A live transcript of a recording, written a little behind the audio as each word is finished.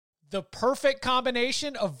The perfect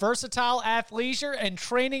combination of versatile athleisure and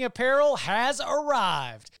training apparel has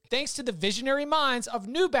arrived. Thanks to the visionary minds of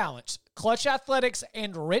New Balance, Clutch Athletics,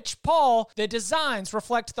 and Rich Paul, the designs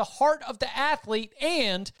reflect the heart of the athlete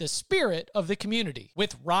and the spirit of the community.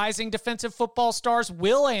 With rising defensive football stars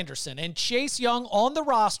Will Anderson and Chase Young on the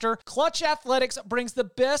roster, Clutch Athletics brings the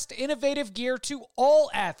best innovative gear to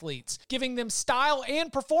all athletes, giving them style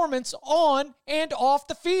and performance on and off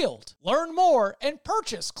the field. Learn more and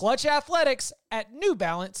purchase Clutch Athletics at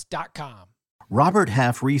newbalance.com. Robert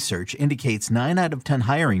Half research indicates 9 out of 10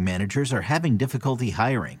 hiring managers are having difficulty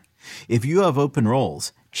hiring. If you have open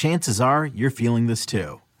roles, chances are you're feeling this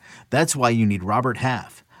too. That's why you need Robert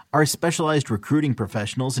Half. Our specialized recruiting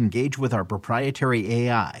professionals engage with our proprietary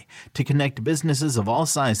AI to connect businesses of all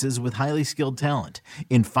sizes with highly skilled talent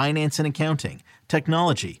in finance and accounting,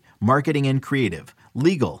 technology, marketing and creative,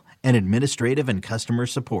 legal, and administrative and customer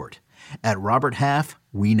support. At Robert Half,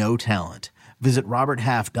 we know talent. Visit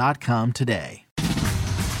roberthalf.com today.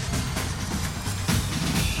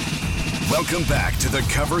 Welcome back to the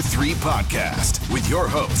Cover 3 podcast with your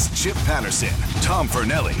hosts, Chip Patterson, Tom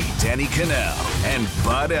Fernelli, Danny Cannell, and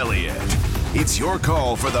Bud Elliott. It's your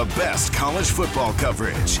call for the best college football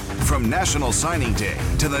coverage, from National Signing Day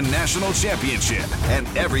to the National Championship and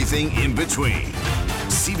everything in between.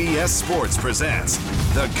 CBS Sports presents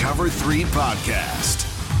the Cover 3 podcast.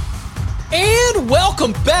 And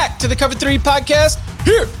welcome back to the Cover 3 podcast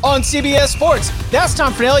here on CBS Sports. That's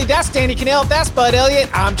Tom Fernelli, that's Danny Cannell, that's Bud Elliott.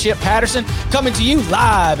 I'm Chip Patterson, coming to you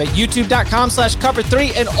live at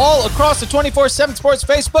youtube.com/Cover3 and all across the 24/7 Sports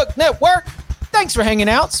Facebook network. Thanks for hanging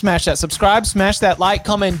out. Smash that subscribe, smash that like,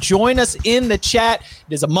 come and join us in the chat.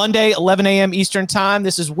 It is a Monday, 11 a.m. Eastern time.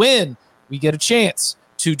 This is when we get a chance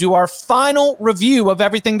to do our final review of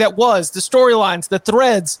everything that was, the storylines, the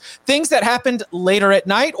threads, things that happened later at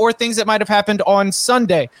night or things that might have happened on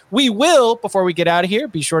Sunday. We will, before we get out of here,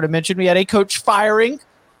 be sure to mention we had a coach firing.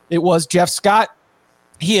 It was Jeff Scott.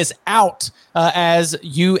 He is out as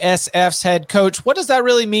USF's head coach. What does that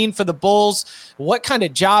really mean for the Bulls? What kind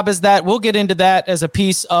of job is that? We'll get into that as a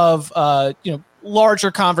piece of, larger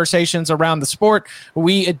conversations around the sport.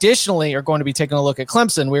 We additionally are going to be taking a look at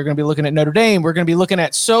Clemson. We're going to be looking at Notre Dame. We're going to be looking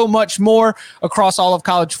at so much more across all of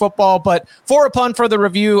college football. But upon further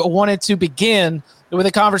review, I wanted to begin with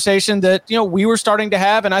a conversation that, we were starting to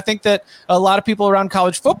have. And I think that a lot of people around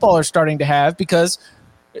college football are starting to have, because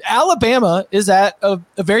Alabama is at a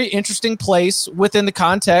very interesting place within the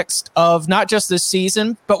context of not just this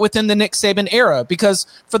season, but within the Nick Saban era, because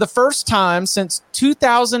for the first time since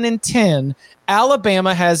 2010,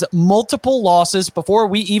 Alabama has multiple losses before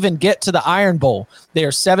we even get to the Iron Bowl. They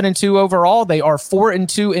are 7-2 overall. They are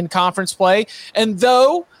 4-2 in conference play. And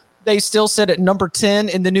though they still sit at number 10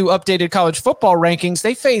 in the new updated college football rankings,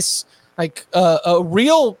 they face a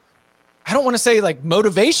real, I don't want to say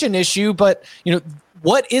motivation issue, but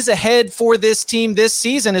what is ahead for this team this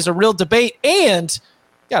season is a real debate, and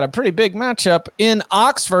got a pretty big matchup in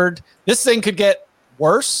Oxford. This thing could get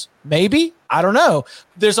worse, maybe. I don't know.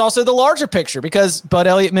 There's also the larger picture, because Bud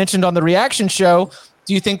Elliott mentioned on the reaction show,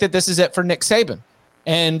 do you think that this is it for Nick Saban?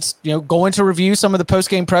 And, going to review some of the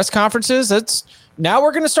post-game press conferences, now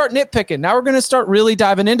we're going to start nitpicking. Now we're going to start really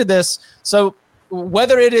diving into this. So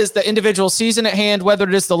whether it is the individual season at hand, whether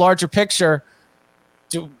it is the larger picture,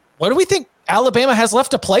 what do we think Alabama has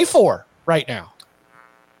left to play for right now?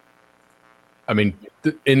 I mean,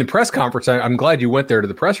 in the press conference, I'm glad you went there to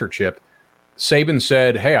the presser, Chip. Saban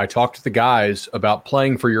said, hey, I talked to the guys about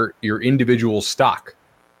playing for your individual stock,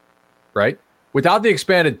 right? Without the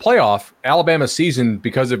expanded playoff, Alabama's season,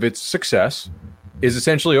 because of its success, is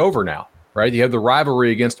essentially over now, right? You have the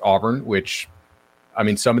rivalry against Auburn, which,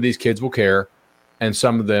 some of these kids will care, and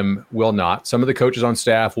some of them will not. Some of the coaches on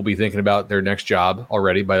staff will be thinking about their next job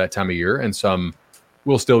already by that time of year, and some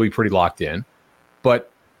will still be pretty locked in.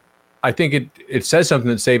 But I think it says something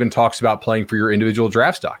that Saban talks about playing for your individual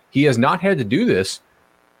draft stock. He has not had to do this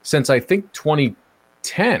since, I think,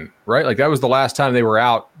 2010, right? That was the last time they were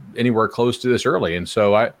out anywhere close to this early. And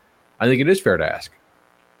so I think it is fair to ask.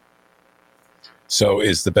 So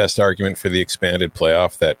is the best argument for the expanded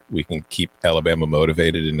playoff that we can keep Alabama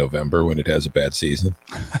motivated in November when it has a bad season?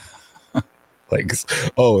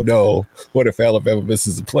 Oh no, what if Alabama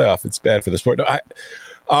misses the playoff? It's bad for the sport. No,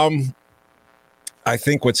 I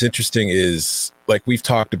think what's interesting is, we've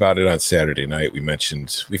talked about it on Saturday night. We've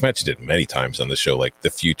mentioned it many times on the show,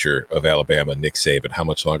 the future of Alabama, Nick Saban, how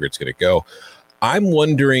much longer it's going to go. I'm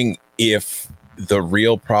wondering if the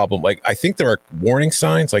real problem, I think there are warning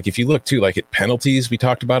signs. If you look too, at penalties, we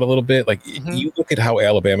talked about a little bit. You look at how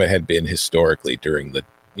Alabama had been historically during the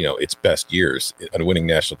its best years on winning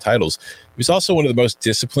national titles. It was also one of the most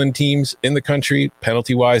disciplined teams in the country.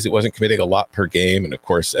 Penalty wise, it wasn't committing a lot per game. And of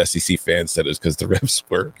course, SEC fans said it was because the refs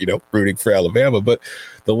were, rooting for Alabama. But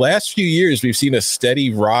the last few years, we've seen a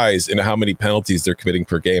steady rise in how many penalties they're committing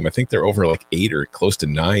per game. I think they're over like 8 or close to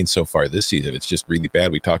 9 so far this season. It's just really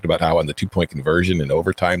bad. We talked about how on the 2-point conversion in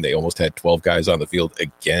overtime, they almost had 12 guys on the field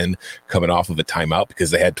again, coming off of a timeout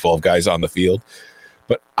because they had 12 guys on the field.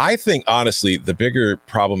 But I think, honestly, the bigger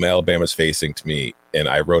problem Alabama's facing to me, and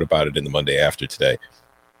I wrote about it in the Monday After today,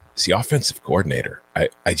 is the offensive coordinator.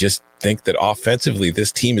 I just think that offensively,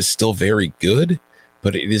 this team is still very good,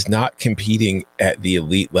 but it is not competing at the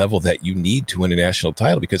elite level that you need to win a national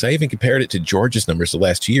title, because I even compared it to Georgia's numbers the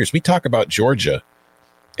last 2 years. We talk about Georgia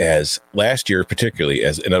as last year, particularly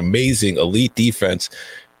as an amazing elite defense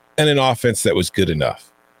and an offense that was good enough.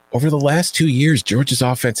 Over the last 2 years, Georgia's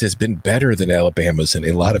offense has been better than Alabama's in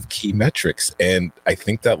a lot of key metrics. And I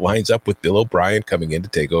think that lines up with Bill O'Brien coming in to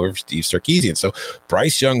take over Steve Sarkisian. So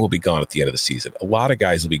Bryce Young will be gone at the end of the season. A lot of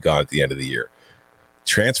guys will be gone at the end of the year.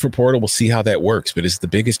 Transfer portal, we'll see how that works. But it's the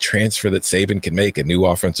biggest transfer that Saban can make, a new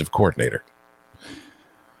offensive coordinator.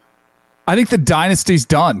 I think the dynasty's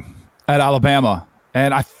done at Alabama.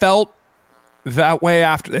 And I felt that way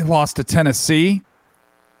after they lost to Tennessee.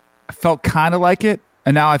 I felt kind of like it.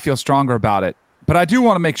 And now I feel stronger about it. But I do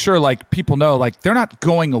want to make sure, people know, they're not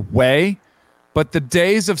going away. But the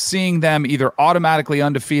days of seeing them either automatically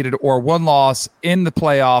undefeated or one loss in the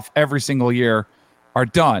playoff every single year are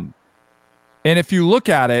done. And if you look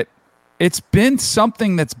at it, it's been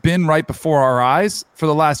something that's been right before our eyes for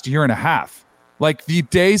the last year and a half. Like the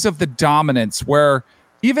days of the dominance where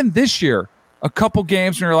even this year, a couple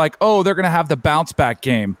games when you're like, oh, they're going to have the bounce back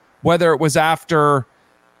game, whether it was after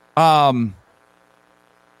the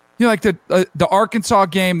Arkansas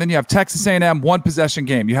game, then you have Texas A&M, 1-possession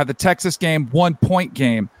game. You have the Texas game, 1-point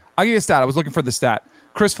game. I'll give you a stat. I was looking for the stat.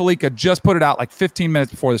 Chris Felica just put it out 15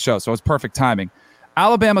 minutes before the show, so it was perfect timing.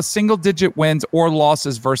 Alabama single-digit wins or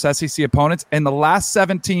losses versus SEC opponents. In the last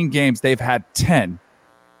 17 games, they've had 10.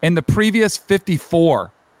 In the previous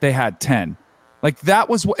 54, they had 10.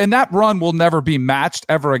 And that run will never be matched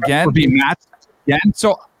ever again.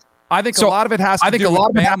 So I think a lot of it has to do with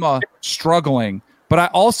Alabama struggling. But I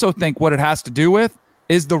also think what it has to do with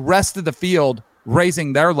is the rest of the field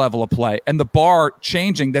raising their level of play and the bar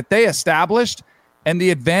changing that they established, and the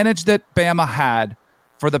advantage that Bama had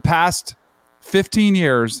for the past 15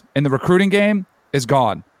 years in the recruiting game is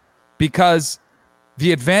gone, because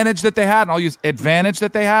the advantage that they had, and I'll use advantage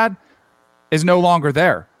that they had, is no longer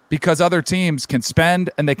there, because other teams can spend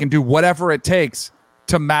and they can do whatever it takes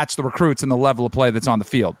to match the recruits and the level of play that's on the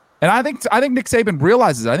field. And I think Nick Saban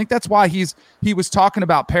realizes it. I think that's why he was talking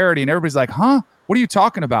about parity, and everybody's like, huh? What are you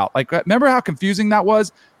talking about? Remember how confusing that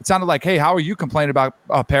was? It sounded like, hey, how are you complaining about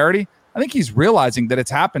parity? I think he's realizing that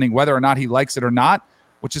it's happening, whether or not he likes it or not,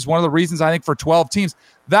 which is one of the reasons I think for 12 teams.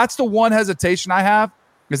 That's the one hesitation I have,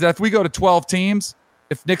 is that if we go to 12 teams,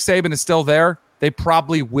 if Nick Saban is still there, they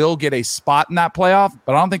probably will get a spot in that playoff,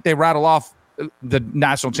 but I don't think they rattle off the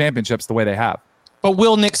national championships the way they have. But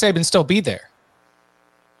will Nick Saban still be there?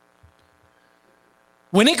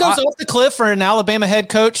 When it goes off the cliff for an Alabama head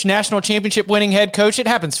coach, national championship winning head coach, it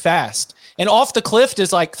happens fast. And off the cliff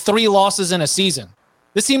is 3 losses in a season.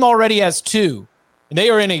 This team already has 2. And they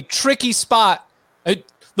are in a tricky spot.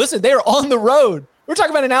 Listen, they are on the road. We're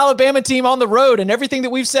talking about an Alabama team on the road, and everything that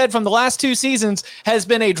we've said from the last 2 seasons has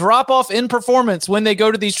been a drop-off in performance when they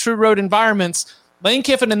go to these true road environments. Lane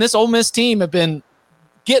Kiffin and this Ole Miss team have been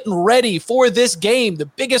getting ready for this game, the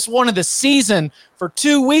biggest one of the season, for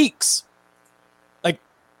 2 weeks.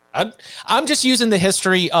 I'm just using the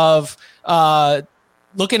history of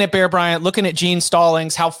looking at Bear Bryant, looking at Gene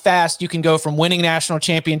Stallings, how fast you can go from winning national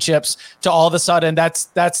championships to all of a sudden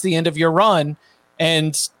that's the end of your run.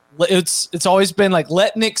 And it's always been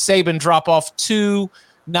let Nick Saban drop off 2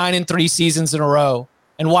 9-3 seasons in a row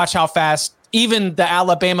and watch how fast even the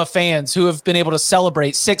Alabama fans who have been able to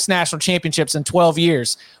celebrate 6 national championships in 12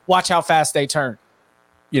 years, watch how fast they turn.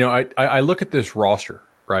 I look at this roster,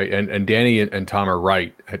 right? And Danny and Tom are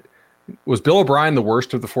right. Was Bill O'Brien the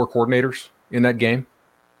worst of the 4 coordinators in that game?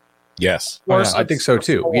 Yes. I think so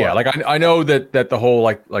too. Yeah. I know that the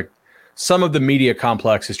whole, some of the media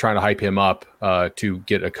complex is trying to hype him up to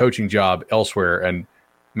get a coaching job elsewhere. And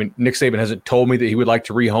I mean, Nick Saban hasn't told me that he would like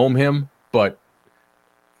to rehome him, but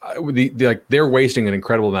they're wasting an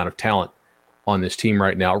incredible amount of talent on this team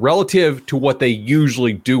right now relative to what they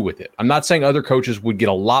usually do with it. I'm not saying other coaches would get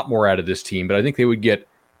a lot more out of this team, but I think they would get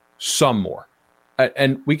some more.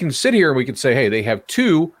 And we can sit here and we can say, hey, they have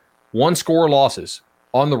 2 one-score losses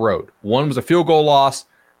on the road. One was a field goal loss.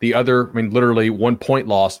 The other, literally 1 point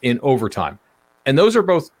loss in overtime. And those are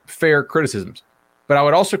both fair criticisms. But I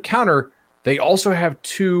would also counter, they also have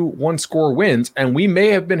 2 one-score wins, and we may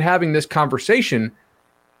have been having this conversation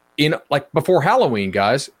in before Halloween,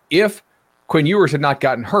 guys, if Quinn Ewers had not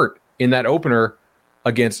gotten hurt in that opener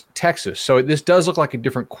against Texas. So this does look like a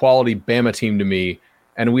different quality Bama team to me,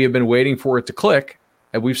 and we have been waiting for it to click.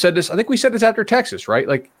 And we've said this, I think we said this after Texas, right?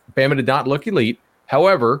 Bama did not look elite.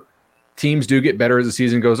 However, teams do get better as the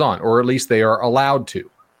season goes on, or at least they are allowed to.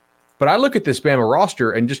 But I look at this Bama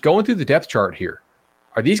roster and just going through the depth chart here.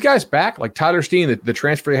 Are these guys back? Like Tyler Steen, the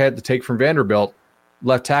transfer they had to take from Vanderbilt,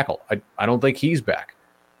 left tackle. I don't think he's back,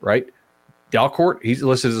 right? Dalcourt, he's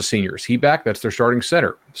listed as a senior. Is he back? That's their starting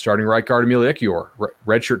center. Starting right guard, Emilio Ekiyor,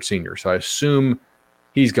 redshirt senior. So I assume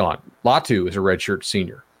he's gone. Latu is a redshirt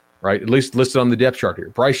senior, right? At least listed on the depth chart here.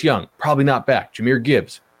 Bryce Young, probably not back. Jameer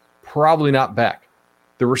Gibbs, probably not back.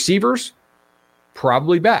 The receivers,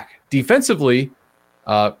 probably back. Defensively,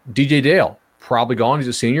 DJ Dale, probably gone. He's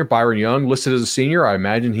a senior. Byron Young, listed as a senior. I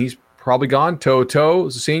imagine he's probably gone. Toto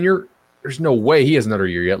is a senior. There's no way he has another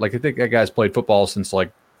year yet. I think that guy's played football since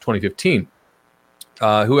 2015.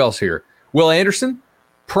 Who else here? Will Anderson,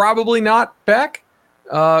 probably not back.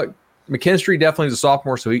 McKinstry definitely is a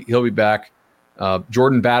sophomore, so he'll be back.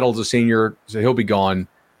 Jordan Battle's a senior, so he'll be gone.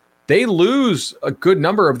 They lose a good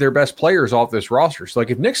number of their best players off this roster. So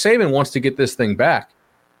if Nick Saban wants to get this thing back,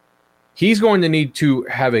 he's going to need to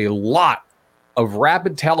have a lot of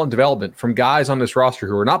rapid talent development from guys on this roster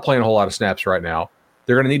who are not playing a whole lot of snaps right now.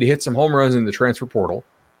 They're going to need to hit some home runs in the transfer portal,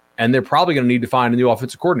 and they're probably going to need to find a new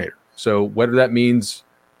offensive coordinator. So whether that means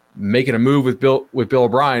making a move with Bill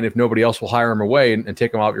O'Brien, if nobody else will hire him away and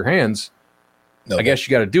take him out of your hands, I guess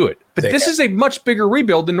you got to do it. But this is a much bigger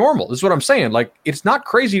rebuild than normal. This is what I'm saying. It's not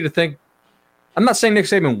crazy to think. I'm not saying Nick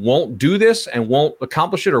Saban won't do this and won't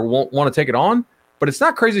accomplish it or won't want to take it on, but it's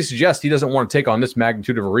not crazy to suggest he doesn't want to take on this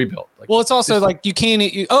magnitude of a rebuild. It's also you can't.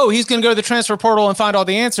 He's going to go to the transfer portal and find all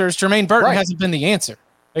the answers. Jermaine Burton hasn't been the answer.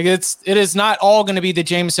 It is not all going to be the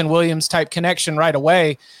Jameson Williams type connection right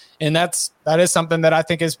away, and that is something that I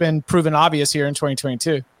think has been proven obvious here in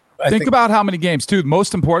 2022. Think about how many games, too.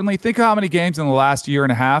 Most importantly, think of how many games in the last year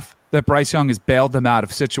and a half that Bryce Young has bailed them out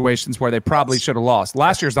of situations where they probably should have lost.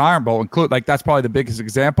 Last year's Iron Bowl that's probably the biggest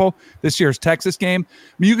example. This year's Texas game.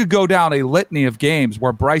 You could go down a litany of games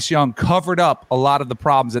where Bryce Young covered up a lot of the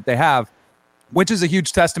problems that they have, which is a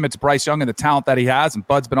huge testament to Bryce Young and the talent that he has. And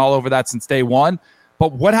Bud's been all over that since day one.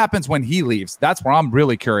 But what happens when he leaves? That's where I'm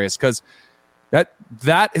really curious, because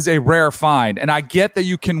that is a rare find. And I get that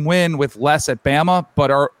you can win with less at Bama,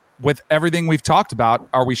 but with everything we've talked about,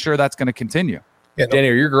 are we sure that's going to continue? Yeah, Danny,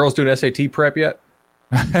 are your girls doing SAT prep yet?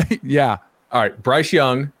 Yeah. All right. Bryce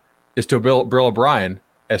Young is to Bill O'Brien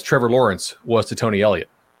as Trevor Lawrence was to Tony Elliott.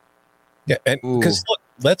 Yeah, and because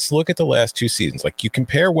let's look at the last 2 seasons. You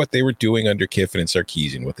compare what they were doing under Kiffin and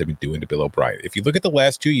Sarkisian, what they've been doing to Bill O'Brien. If you look at the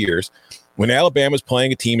last 2 years, when Alabama's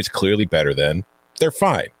playing a team it's clearly better than, they're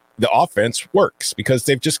fine. The offense works because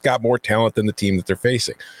they've just got more talent than the team that they're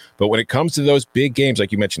facing. But when it comes to those big games,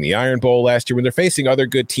 like you mentioned, the Iron Bowl last year, when they're facing other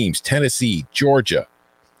good teams, Tennessee, Georgia,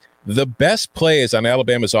 the best plays on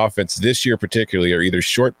Alabama's offense this year particularly are either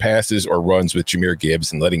short passes or runs with Jameer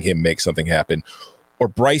Gibbs and letting him make something happen, or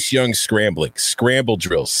Bryce Young scrambling, scramble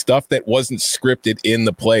drills, stuff that wasn't scripted in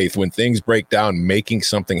the play. When things break down, making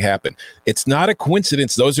something happen. It's not a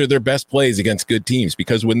coincidence those are their best plays against good teams,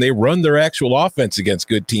 because when they run their actual offense against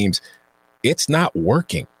good teams, it's not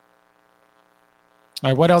working. All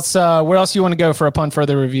right, what else? Where else you want to go for upon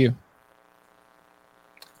further review?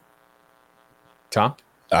 Tom?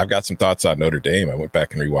 I've got some thoughts on Notre Dame. I went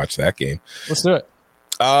back and rewatched that game. Let's do it.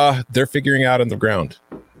 They're figuring out on the ground.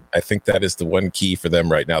 I think that is the one key for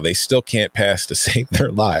them right now. They still can't pass to save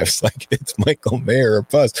their lives. It's Michael Mayer or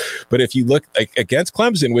bust. But if you look against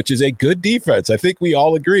Clemson, which is a good defense, I think we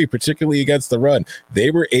all agree, particularly against the run,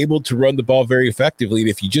 they were able to run the ball very effectively.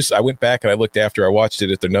 And I went back and I looked after I watched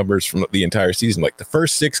it at their numbers from the entire season, the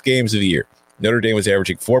first 6 games of the year. Notre Dame was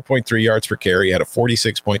averaging 4.3 yards per carry, had a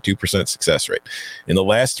 46.2% success rate. In the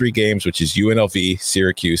last 3 games, which is UNLV,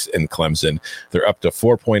 Syracuse, and Clemson, they're up to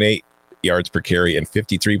 4.8 yards per carry and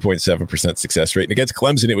 53.7% success rate. And against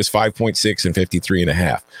Clemson, it was 5.6 and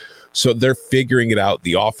 53.5. So they're figuring it out.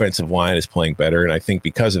 The offensive line is playing better. And I think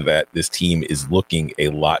because of that, this team is looking a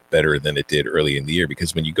lot better than it did early in the year.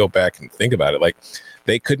 Because when you go back and think about it,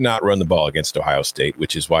 they could not run the ball against Ohio State,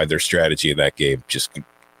 which is why their strategy in that game just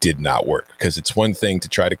did not work. Because it's one thing to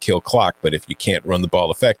try to kill clock, but if you can't run the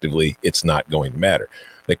ball effectively, it's not going to matter.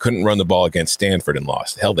 They couldn't run the ball against Stanford and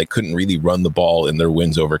lost. Hell, they couldn't really run the ball in their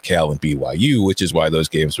wins over Cal and BYU, which is why those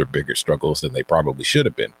games were bigger struggles than they probably should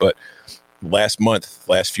have been. But last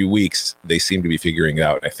few weeks, they seem to be figuring it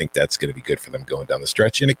out. I think that's going to be good for them going down the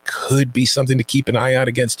stretch. And it could be something to keep an eye on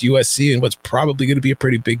against USC and what's probably going to be a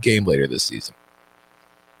pretty big game later this season.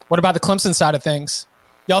 What about the Clemson side of things?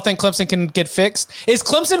 Y'all think Clemson can get fixed? Is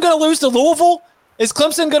Clemson going to lose to Louisville? Is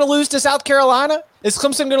Clemson going to lose to South Carolina? Is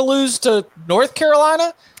Clemson going to lose to North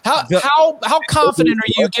Carolina? How confident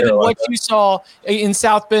are you, given what you saw in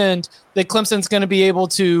South Bend, that Clemson's going to be able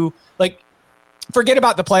to, like, forget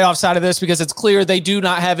about the playoff side of this, because it's clear they do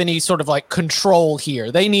not have any sort of like control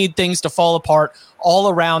here. They need things to fall apart all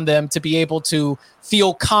around them to be able to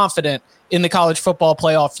feel confident in the college football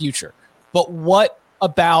playoff future. But what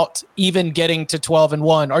about even getting to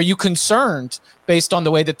 12-1? Are you concerned based on the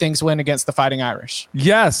way that things went against the Fighting Irish?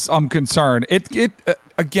 Yes, I'm concerned.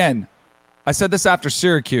 Again, I said this after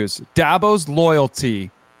Syracuse. Dabo's loyalty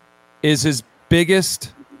is his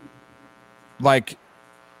biggest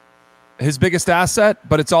asset,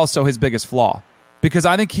 but it's also his biggest flaw, because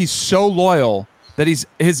I think he's so loyal that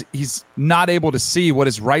he's not able to see what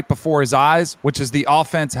is right before his eyes, which is the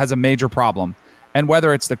offense has a major problem. And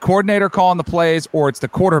whether it's the coordinator calling the plays or it's the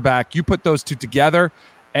quarterback, you put those two together,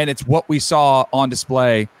 and it's what we saw on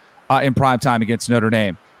display in primetime against Notre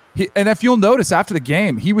Dame. And if you'll notice, after the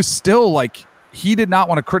game, he was still like, he did not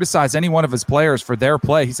want to criticize any one of his players for their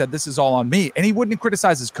play. He said, this is all on me. And he wouldn't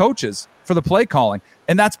criticize his coaches for the play calling.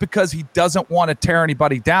 And that's because he doesn't want to tear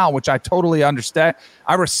anybody down, which I totally understand.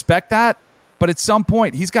 I respect that. But at some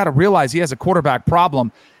point, he's got to realize he has a quarterback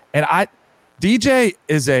problem. And DJ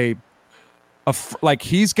is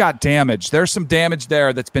he's got damage. There's some damage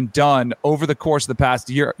there that's been done over the course of the past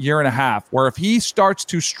year and a half, where if he starts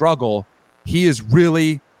to struggle, he is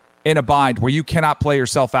really in a bind where you cannot play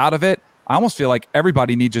yourself out of it. I almost feel like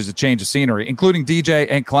everybody needs just a change of scenery, including DJ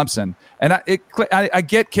and Clemson. And I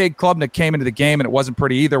get Cade Klubnik came into the game and it wasn't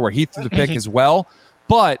pretty either, where he threw the pick as well.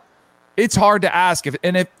 But it's hard to ask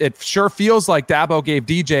it sure feels like Dabo gave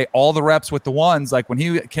DJ all the reps with the ones, like when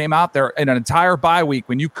he came out there in an entire bye week,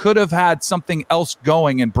 when you could have had something else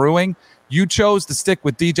going and brewing, you chose to stick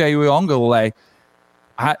with DJ Uiagalelei.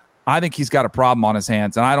 I think he's got a problem on his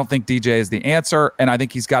hands, and I don't think DJ is the answer. And I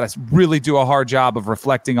think he's got to really do a hard job of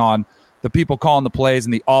reflecting on the people calling the plays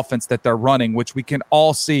and the offense that they're running, which we can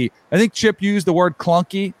all see. I think Chip used the word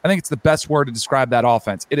clunky. I think it's the best word to describe that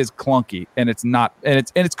offense. It is clunky, and it's not, and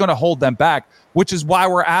it's going to hold them back, which is why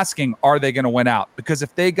we're asking, are they going to win out? Because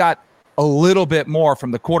if they got a little bit more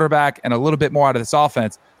from the quarterback and a little bit more out of this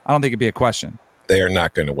offense, I don't think it'd be a question. They are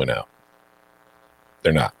not going to win out.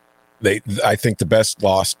 They're not. I think the best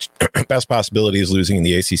possibility is losing in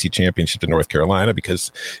the ACC championship to North Carolina,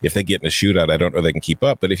 because if they get in a shootout, I don't know they can keep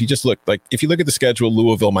up. But if you look at the schedule,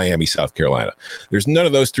 Louisville, Miami, South Carolina, there's none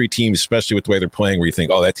of those three teams, especially with the way they're playing, where you think,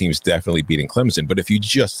 oh, that team's definitely beating Clemson. But if you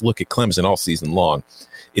just look at Clemson all season long,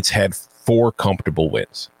 it's had 4 comfortable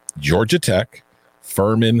wins: Georgia Tech,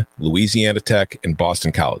 Furman, Louisiana Tech, and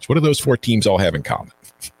Boston College. What do those 4 teams all have in common?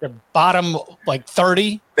 The bottom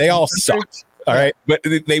 30. They all sucked. All right, but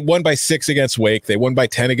they won by 6 against Wake. They won by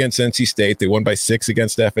 10 against NC State. They won by 6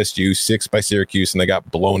 against FSU, 6 by Syracuse, and they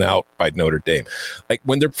got blown out by Notre Dame. Like,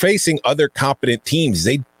 when they're facing other competent teams,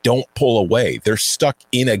 they don't pull away. They're stuck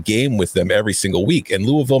in a game with them every single week. And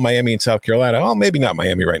Louisville, Miami, and South Carolina, oh, maybe not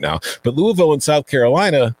Miami right now, but Louisville and South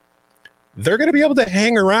Carolina, they're going to be able to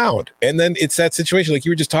hang around. And then it's that situation like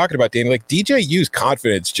you were just talking about, Danny. Like, DJU's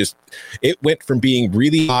confidence it went from being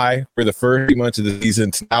really high for the first 3 months of the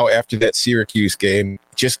season to now, after that Syracuse game,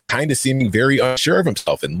 just kind of seeming very unsure of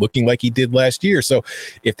himself and looking like he did last year. So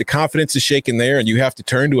if the confidence is shaken there and you have to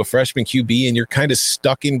turn to a freshman QB and you're kind of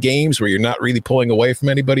stuck in games where you're not really pulling away from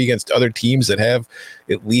anybody against other teams that have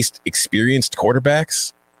at least experienced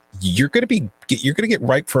quarterbacks, you're going to get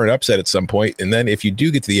ripe for an upset at some point. And then if you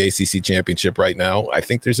do get to the ACC championship right now, I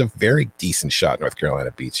think there's a very decent shot North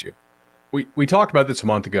Carolina beats you. We talked about this a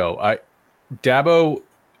month ago. Dabo,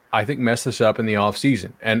 I think, messed this up in the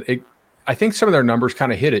offseason. And I think some of their numbers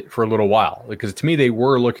kind of hit it for a little while, because to me they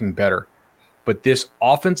were looking better. But this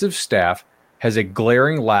offensive staff has a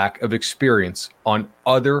glaring lack of experience on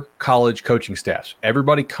other college coaching staffs.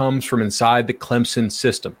 Everybody comes from inside the Clemson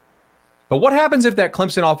system. But what happens if that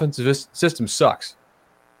Clemson offensive system sucks,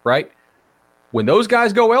 right? When those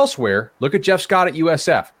guys go elsewhere, look at Jeff Scott at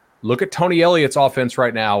USF. Look at Tony Elliott's offense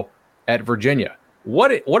right now at Virginia.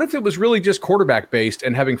 What if it was really just quarterback-based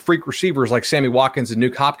and having freak receivers like Sammy Watkins and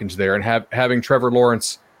Nuke Hopkins there, and having Trevor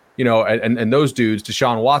Lawrence, and those dudes,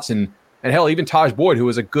 Deshaun Watson, and hell, even Taj Boyd, who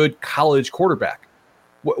was a good college quarterback?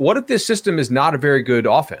 What if this system is not a very good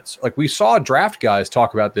offense? Like, we saw draft guys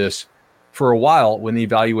talk about this for a while when they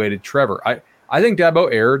evaluated Trevor. I think Dabo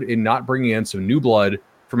erred in not bringing in some new blood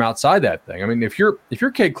from outside that thing. I mean, if you're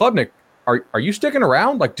Cade Klubnik, are you sticking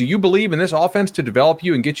around? Like, do you believe in this offense to develop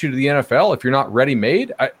you and get you to the NFL if you're not ready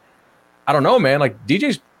made? I don't know, man. Like,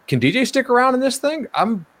 can DJ stick around in this thing?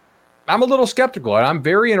 I'm a little skeptical, and I'm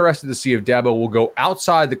very interested to see if Dabo will go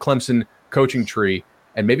outside the Clemson coaching tree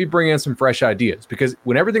and maybe bring in some fresh ideas. Because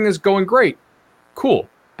when everything is going great, cool.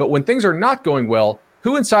 But when things are not going well,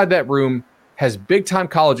 who inside that room has big-time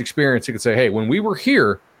college experience and can say, hey, when we were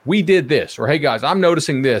here, we did this. Or, hey, guys, I'm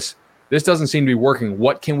noticing this. This doesn't seem to be working.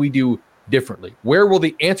 What can we do differently? Where will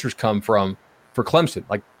the answers come from for Clemson?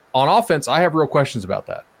 Like, on offense, I have real questions about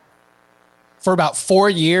that. For about 4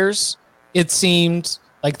 years, it seemed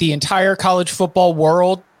like the entire college football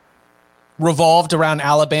world revolved around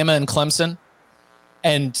Alabama and Clemson.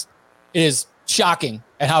 And it is shocking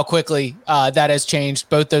at how quickly that has changed.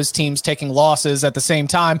 Both those teams taking losses at the same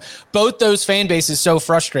time. Both those fan bases so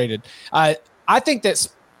frustrated. I think that's,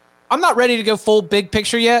 I'm not ready to go full big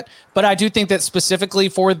picture yet, but I do think that specifically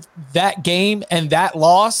for that game and that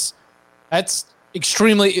loss, that's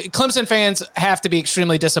extremely, Clemson fans have to be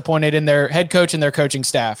extremely disappointed in their head coach and their coaching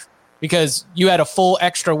staff, because you had a full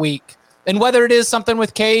extra week. And whether it is something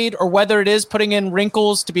with Cade or whether it is putting in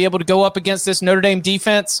wrinkles to be able to go up against this Notre Dame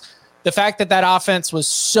defense, the fact that that offense was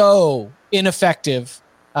so ineffective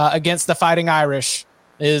against the Fighting Irish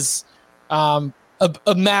is a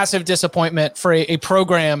massive disappointment for a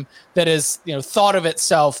program that is, thought of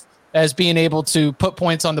itself as being able to put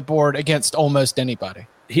points on the board against almost anybody.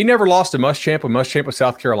 He never lost a must-champ with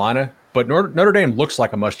South Carolina, but Notre Dame looks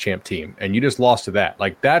like a must-champ team, and you just lost to that.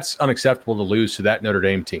 Like, that's unacceptable to lose to that Notre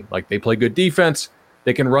Dame team. Like, they play good defense,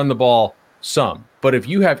 they can run the ball some. But if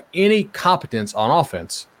you have any competence on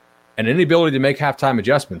offense and any ability to make halftime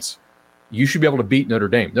adjustments, you should be able to beat Notre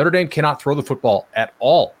Dame. Notre Dame cannot throw the football at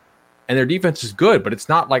all, and their defense is good, but it's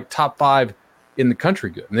not like top 5 in the country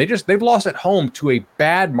good. And they've lost at home to a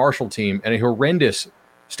bad Marshall team and a horrendous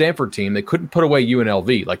Stanford team. They couldn't put away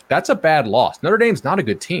UNLV. Like, that's a bad loss. Notre Dame's not a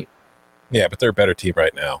good team. Yeah, but they're a better team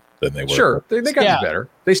right now than they were. Sure, they got to be better.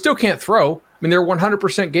 They still can't throw. I mean, they're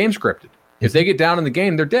 100% game scripted. If they get down in the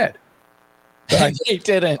game, they're dead. They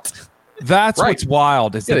didn't. That's right. What's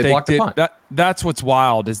wild is that they blocked the punt. That's what's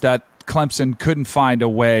wild is that Clemson couldn't find a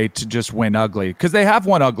way to just win ugly, because they have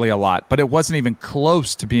won ugly a lot, but it wasn't even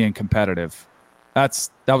close to being competitive. That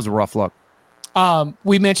was a rough look.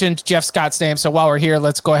 We mentioned Jeff Scott's name, so while we're here,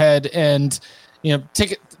 let's go ahead and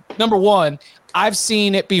take it. Number one, I've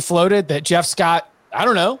seen it be floated that Jeff Scott, I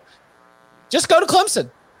don't know, just go to Clemson.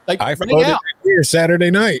 Like, I floated it here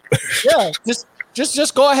Saturday night. Yeah,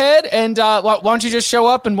 just go ahead and why don't you just show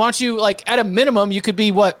up, and why don't you, like, at a minimum, you could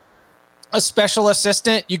be a special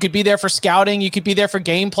assistant. You could be there for scouting. You could be there for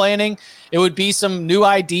game planning. It would be some new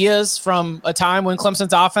ideas from a time when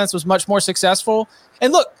Clemson's offense was much more successful.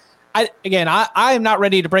 And look, I am not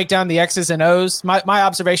ready to break down the X's and O's. My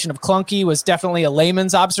observation of clunky was definitely a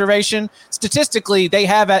layman's observation. Statistically, they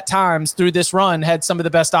have at times through this run had some of the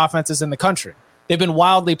best offenses in the country. They've been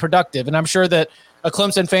wildly productive, and I'm sure that a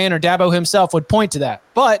Clemson fan or Dabo himself would point to that.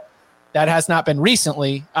 But that has not been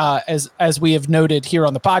recently, as we have noted here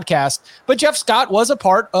on the podcast. But Jeff Scott was a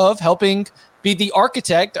part of helping be the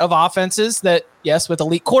architect of offenses that, yes, with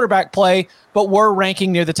elite quarterback play, but were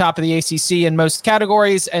ranking near the top of the ACC in most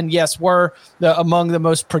categories, and yes, were among the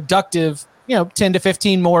most productive, 10 to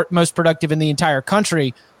 15 most productive in the entire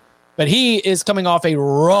country. But he is coming off a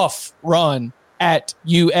rough run at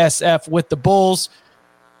USF with the Bulls.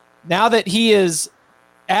 Now that he is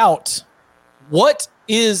out, what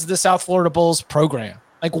is the South Florida Bulls program?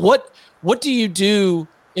 Like, what do you do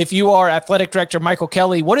if you are athletic director Michael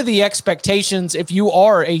Kelly? What are the expectations if you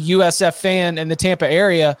are a USF fan in the Tampa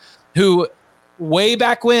area who way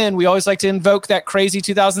back when, we always like to invoke that crazy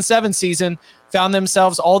 2007 season, found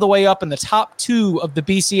themselves all the way up in the top 2 of the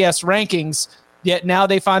BCS rankings, yet now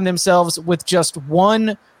they find themselves with just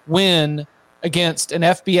one win against an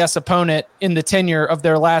FBS opponent in the tenure of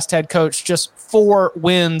their last head coach, just 4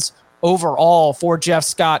 wins overall for Jeff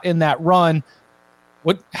Scott in that run.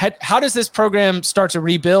 How does this program start to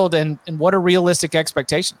rebuild, and what are realistic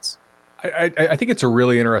expectations? I think it's a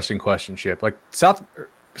really interesting question, Chip. Like, South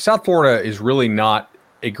Florida is really not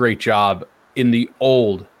a great job in the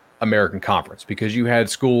old American Conference, because you had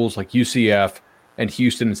schools like UCF and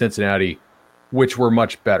Houston and Cincinnati, which were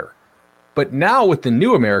much better. But now with the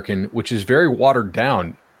new American, which is very watered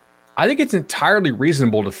down, I think it's entirely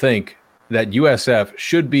reasonable to think that USF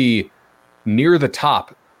should be near the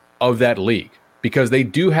top of that league, because they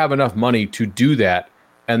do have enough money to do that,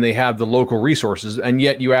 and they have the local resources. And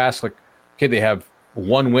yet you ask, like, okay, they have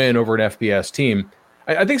one win over an FBS team.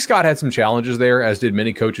 I think Scott had some challenges there, as did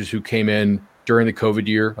many coaches who came in during the COVID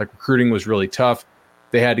year. Like, recruiting was really tough.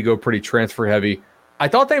 They had to go pretty transfer heavy. I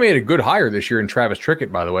thought they made a good hire this year in Travis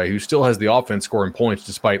Trickett, by the way, who still has the offense scoring points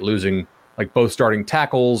despite losing like both starting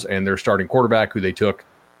tackles and their starting quarterback, who they took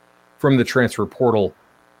from the transfer portal.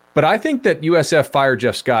 But I think that USF fired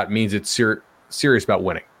Jeff Scott means it's serious about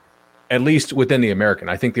winning, at least within the American.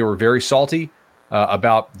 I think they were very salty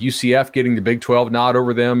about UCF getting the Big 12 nod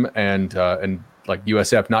over them and like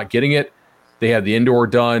USF not getting it. They had the indoor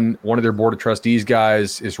done. One of their board of trustees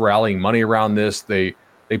guys is rallying money around this. They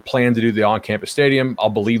plan to do the on-campus stadium. I'll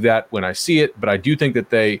believe that when I see it, but I do think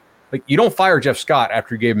that you don't fire Jeff Scott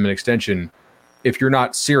after you gave him an extension if you're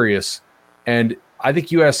not serious. And I think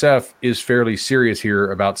USF is fairly serious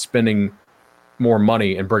here about spending more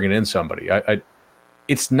money and bringing in somebody.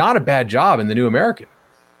 It's not a bad job in the New American.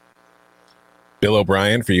 Bill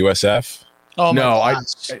O'Brien for USF? Oh no,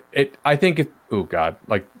 gosh. I think oh God,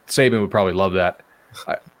 like Saban would probably love that.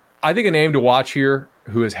 I think a name to watch here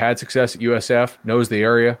who has had success at USF, knows the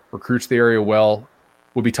area, recruits the area well,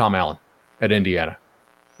 would be Tom Allen at Indiana.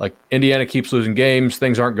 Like Indiana keeps losing games,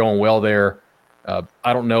 things aren't going well there.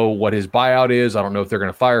 I don't know what his buyout is. I don't know if they're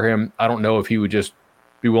going to fire him. I don't know if he would just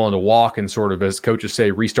be willing to walk and sort of, as coaches say,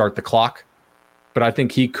 restart the clock. But I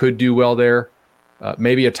think he could do well there.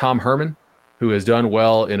 Maybe a Tom Herman, who has done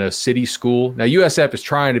well in a city school. Now, USF is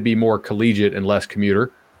trying to be more collegiate and less commuter.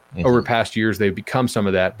 Mm-hmm. Over past years, they've become some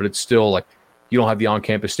of that, but it's still like you don't have the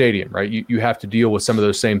on-campus stadium, right? You have to deal with some of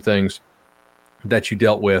those same things that you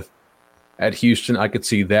dealt with at Houston. I could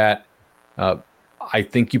see that. I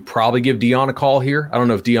think you probably give Dion a call here. I don't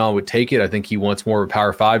know if Dion would take it. I think he wants more of a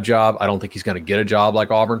Power 5 job. I don't think he's going to get a job like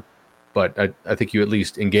Auburn, but I think you at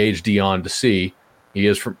least engage Dion to see. He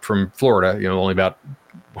is from Florida, only about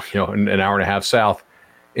an hour and a half south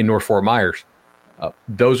in North Fort Myers.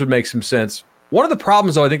 Those would make some sense. One of the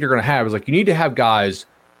problems, though, I think you're going to have is like you need to have guys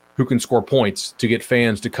who can score points to get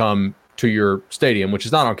fans to come to your stadium, which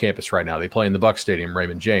is not on campus right now. They play in the Buck Stadium,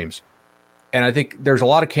 Raymond James. And I think there's a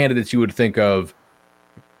lot of candidates you would think of,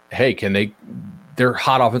 hey, they're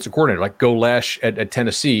hot offensive coordinator, like Go Lesh at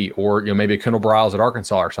Tennessee, or maybe Kendall Briles at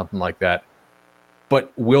Arkansas or something like that.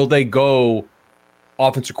 But will they go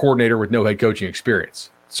offensive coordinator with no head coaching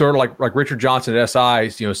experience? Sort of like Richard Johnson at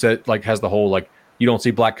SI, said, like, has the whole, like, you don't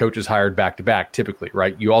see black coaches hired back to back typically,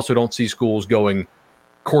 right? You also don't see schools going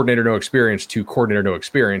coordinator no experience to coordinator no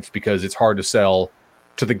experience because it's hard to sell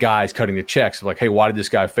to the guys cutting the checks of like, hey, why did this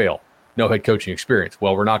guy fail? No head coaching experience.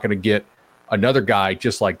 Well, we're not going to get another guy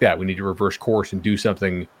just like that. We need to reverse course and do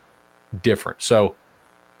something different. So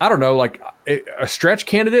I don't know, like a stretch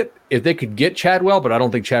candidate, if they could get Chadwell, but I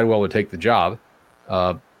don't think Chadwell would take the job.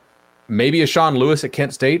 Maybe a Sean Lewis at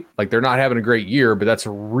Kent State. Like they're not having a great year, but that's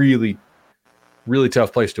a really, really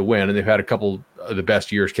tough place to win. And they've had a couple of the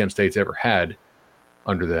best years Kent State's ever had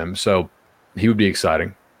under them. So he would be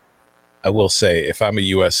exciting. I will say, if I'm a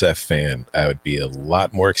USF fan, I would be a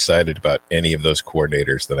lot more excited about any of those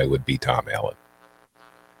coordinators than I would be Tom Allen.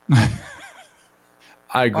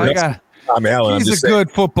 I agree. Tom Allen, he's a good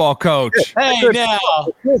football coach. Hey, now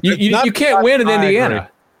you can't win in Indiana.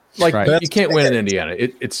 Like Right. you can't win in Indiana.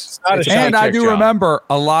 It's and I do remember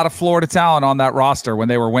a lot of Florida talent on that roster when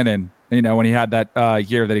they were winning. When he had that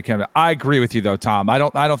year that he came. I agree with you though, Tom. I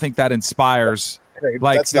don't think that inspires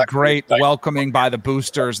like the great welcoming by the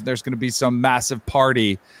boosters. There's going to be some massive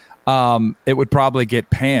party. It would probably get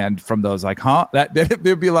panned from those. Like,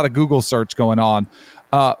 there'd be a lot of Google search going on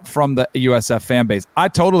from the USF fan base. I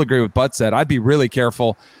totally agree with Bud said. I'd be really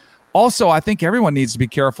careful. Also, I think everyone needs to be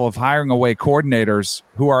careful of hiring away coordinators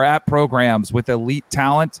who are at programs with elite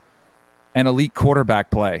talent and elite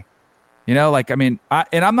quarterback play.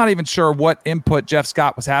 I'm not even sure what input Jeff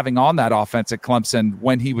Scott was having on that offense at Clemson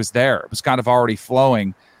when he was there. It was kind of already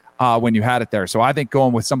flowing when you had it there. So I think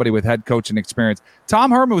going with somebody with head coaching experience.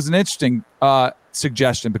 Tom Herman was an interesting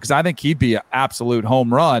suggestion because I think he'd be an absolute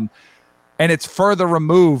home run. And it's further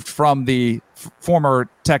removed from the former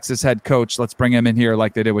Texas head coach. Let's bring him in here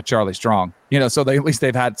like they did with Charlie Strong. So at least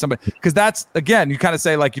they've had somebody. Because that's, again, you kind of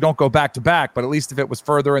say like you don't go back to back, but at least if it was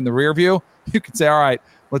further in the rear view, you could say, all right,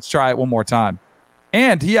 let's try it one more time.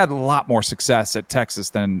 And he had a lot more success at Texas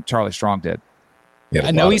than Charlie Strong did. I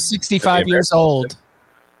know he's 65 years old,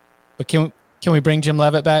 but can we bring Jim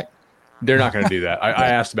Leavitt back? They're not going to do that. I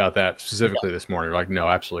asked about that specifically this morning. Like, no,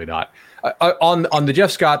 absolutely not. On the Jeff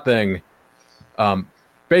Scott thing,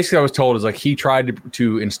 basically I was told is like he tried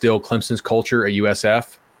to instill Clemson's culture at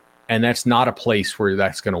USF, and that's not a place where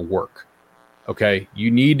that's going to work. Okay, you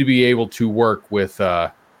need to be able to work with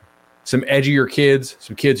some edgier kids,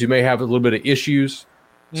 some kids who may have a little bit of issues,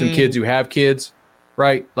 some kids who have kids,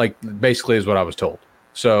 right? Like basically is what I was told.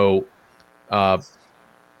 So,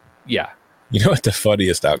 yeah. You know what the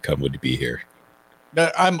funniest outcome would be here?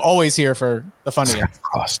 I'm always here for the fun of it. Scott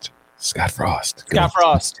Frost. Scott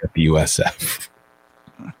Frost. At the USF.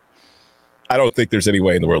 I don't think there's any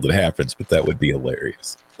way in the world it happens, but that would be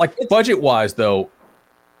hilarious. Like budget-wise, though,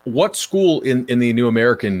 what school in the New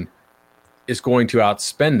American is going to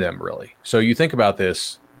outspend them, really? So you think about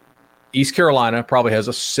this. East Carolina probably has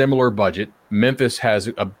a similar budget. Memphis has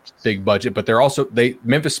a big budget, but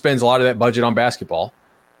Memphis spends a lot of that budget on basketball.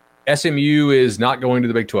 SMU is not going to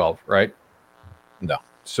the Big 12, right? No.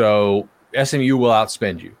 So SMU will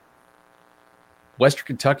outspend you. Western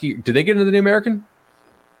Kentucky, did they get into the New American?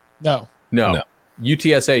 No.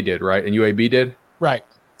 UTSA did, right? And UAB did? Right.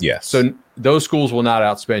 Yes. So those schools will not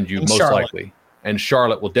outspend you, most Charlotte. likely. And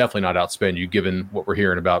Charlotte will definitely not outspend you, given what we're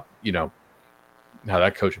hearing about, how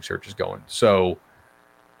that coaching search is going. So,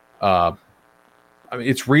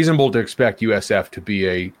 it's reasonable to expect USF to be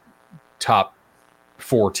a top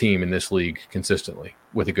 4 team in this league consistently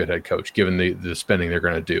with a good head coach, given the spending they're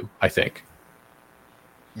going to do, I think.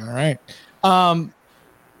 All right.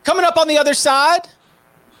 Coming up on the other side,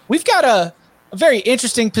 we've got a very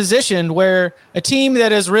interesting position where a team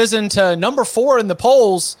that has risen to number 4 in the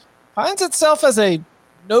polls finds itself as a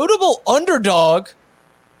notable underdog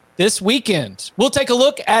this weekend. We'll take a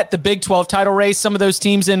look at the Big 12 title race, some of those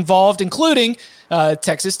teams involved, including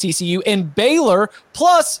Texas, TCU, and Baylor,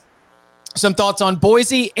 plus some thoughts on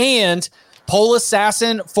Boise and poll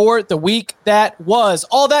assassin for the week that was.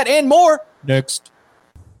 All that and more next.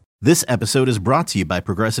 This episode is brought to you by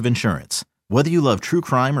Progressive Insurance. Whether you love true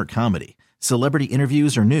crime or comedy, celebrity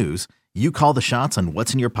interviews or news, you call the shots on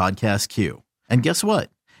what's in your podcast queue. And guess what?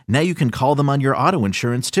 Now you can call them on your auto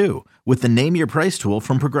insurance too with the Name Your Price tool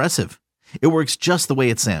from Progressive. It works just the way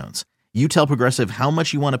it sounds. You tell Progressive how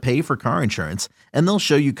much you want to pay for car insurance, and they'll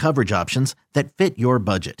show you coverage options that fit your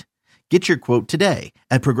budget. Get your quote today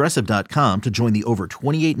at Progressive.com to join the over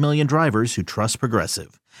 28 million drivers who trust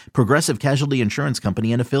Progressive. Progressive Casualty Insurance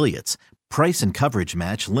Company and Affiliates. Price and coverage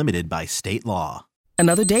match limited by state law.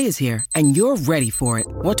 Another day is here, and you're ready for it.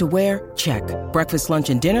 What to wear? Check. Breakfast, lunch,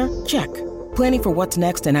 and dinner? Check. Planning for what's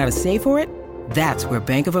next and how to save for it? That's where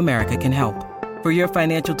Bank of America can help. For your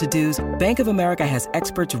financial to-dos, Bank of America has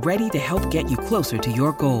experts ready to help get you closer to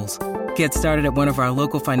your goals. Get started at one of our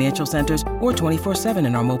local financial centers or 24/7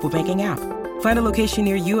 in our mobile banking app. Find a location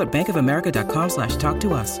near you at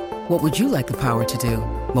bankofamerica.com/talktous. What would you like the power to do?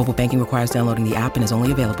 Mobile banking requires downloading the app and is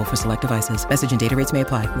only available for select devices. Message and data rates may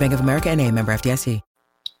apply. Bank of America N.A., member FDIC.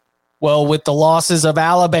 Well, with the losses of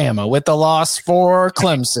Alabama, with the loss for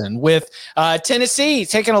Clemson, with Tennessee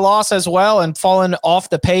taking a loss as well and falling off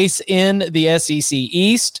the pace in the SEC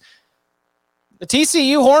East, the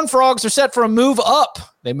TCU Horned Frogs are set for a move up.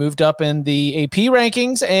 They moved up in the AP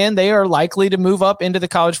rankings, and they are likely to move up into the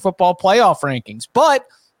college football playoff rankings. But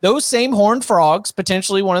those same Horned Frogs,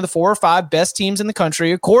 potentially one of the 4 or 5 best teams in the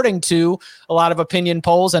country, according to a lot of opinion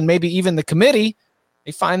polls and maybe even the committee,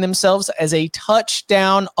 they find themselves as a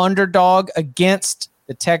touchdown underdog against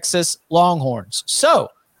the Texas Longhorns. So,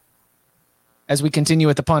 as we continue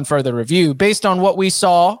with the Pun Further review, based on what we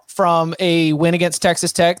saw from a win against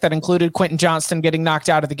Texas Tech that included Quentin Johnston getting knocked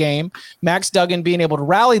out of the game, Max Duggan being able to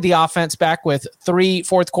rally the offense back with 3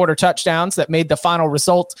 fourth-quarter touchdowns that made the final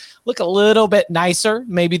result look a little bit nicer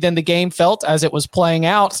maybe than the game felt as it was playing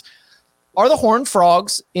out. Are the Horned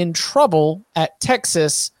Frogs in trouble at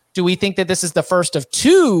Texas? Do we think that this is the first of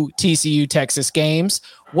 2 TCU-Texas games?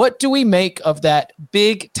 What do we make of that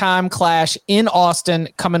big-time clash in Austin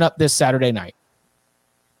coming up this Saturday night?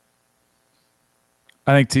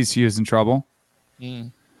 I think TCU is in trouble.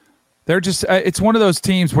 They're just, it's one of those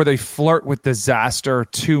teams where they flirt with disaster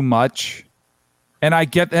too much. And I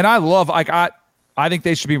think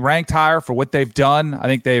they should be ranked higher for what they've done. I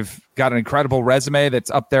think they've got an incredible resume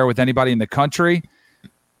that's up there with anybody in the country.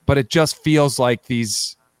 But it just feels like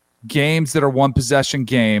these games that are one possession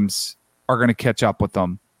games are going to catch up with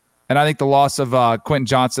them. And I think the loss of Quentin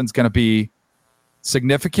Johnston is going to be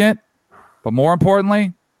significant. But more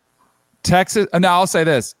importantly, Texas, now I'll say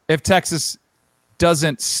this. If Texas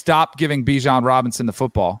doesn't stop giving Bijan Robinson the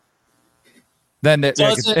football, then if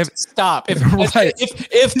Texas does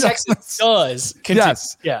continue,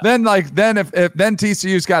 yes, then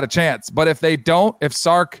TCU's got a chance. But if they don't, if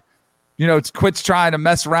Sark, quits trying to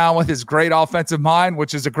mess around with his great offensive mind,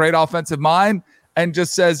 which is a great offensive mind, and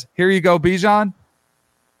just says, "Here you go, Bijan,"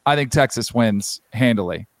 I think Texas wins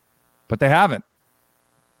handily. But they haven't.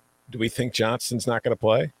 Do we think Johnston's not going to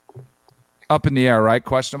play? Up in the air, right?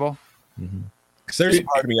 Questionable. Because there's a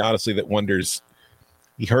part of me, honestly, that wonders.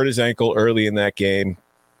 He hurt his ankle early in that game.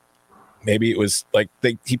 Maybe it was like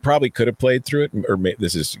he probably could have played through it, or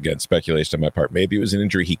this is, again, speculation on my part. Maybe it was an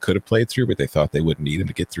injury he could have played through, but they thought they wouldn't need him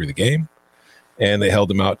to get through the game. and they held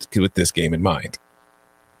them out with this game in mind.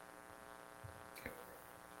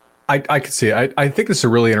 I could see it. I think this is a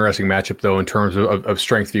really interesting matchup, though, in terms of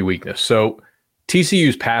strength v weakness. So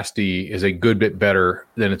TCU's pass D is a good bit better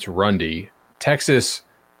than its run D.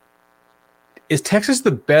 Is Texas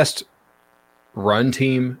the best run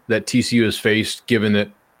team that TCU has faced, given that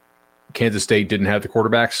Kansas State didn't have the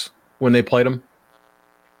quarterbacks when they played them?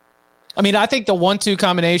 I mean, I think the 1-2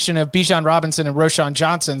 combination of Bijan Robinson and Roschon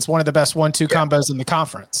Johnson is one of the best 1-2 combos in the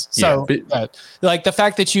conference. So, like the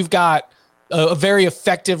fact that you've got a very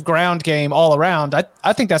effective ground game all around,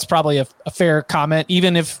 I think that's probably a fair comment,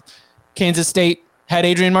 even if Kansas State had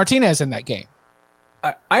Adrian Martinez in that game.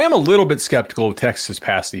 I am a little bit skeptical of Texas'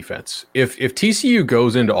 pass defense. If TCU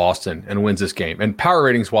goes into Austin and wins this game, and power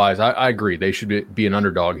ratings wise, I agree they should be an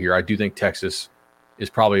underdog here. I do think Texas is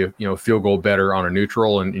probably a field goal better on a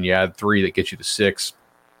neutral, and you add 3 that gets you to 6.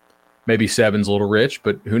 Maybe 7's a little rich,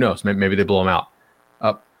 but who knows? Maybe they blow them out.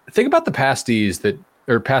 Think about the pass Ds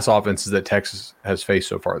or pass offenses that Texas has faced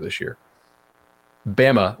so far this year.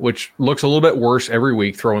 Bama, which looks a little bit worse every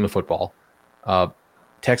week throwing the football.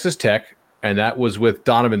 Texas Tech, and that was with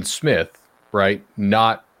Donovan Smith, right?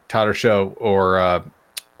 Not Tyler Show or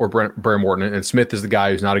Bray Morton. And Smith is the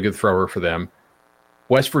guy who's not a good thrower for them.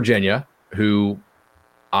 West Virginia, who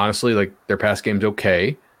honestly, like, their pass game's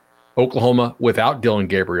okay. Oklahoma without Dylan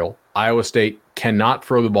Gabriel. Iowa State cannot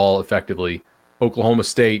throw the ball effectively. Oklahoma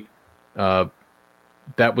State,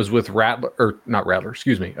 that was with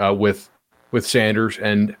with Sanders,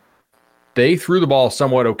 and they threw the ball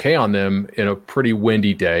somewhat okay on them in a pretty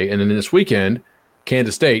windy day. And then this weekend,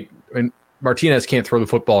 Kansas State, and Martinez can't throw the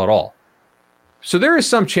football at all. So there is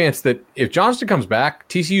some chance that if Johnston comes back,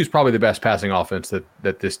 TCU is probably the best passing offense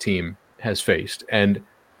that this team has faced. And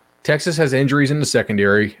Texas has injuries in the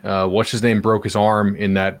secondary. What's his name broke his arm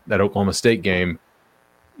in that Oklahoma State game.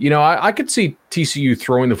 I could see TCU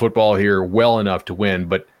throwing the football here well enough to win,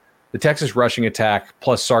 but the Texas rushing attack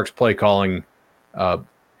plus Sark's play calling,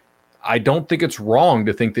 I don't think it's wrong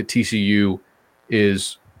to think that TCU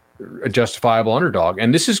is a justifiable underdog.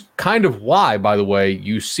 And this is kind of why, by the way,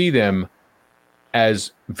 you see them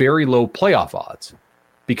as very low playoff odds,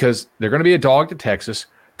 because they're going to be a dog to Texas.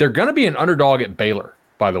 They're going to be an underdog at Baylor,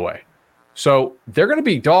 by the way. So they're going to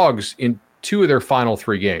be dogs in 2 of their final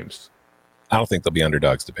 3 games. I don't think they'll be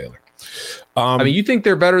underdogs to Baylor. You think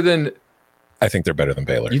they're better than... I think they're better than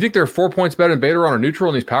Baylor. You think they're 4 points better than Baylor on a neutral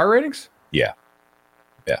in these power ratings? Yeah.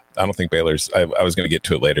 I don't think Baylor's... I was going to get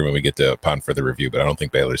to it later when we get to upon further review, but I don't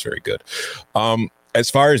think Baylor's very good. As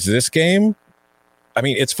far as this game, I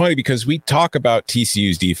mean, it's funny because we talk about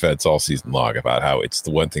TCU's defense all season long, about how it's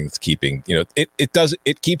the one thing that's keeping,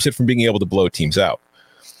 it keeps it from being able to blow teams out.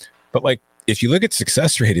 But like, if you look at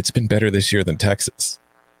success rate, it's been better this year than Texas.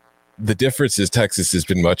 The difference is Texas has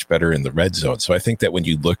been much better in the red zone. So I think that when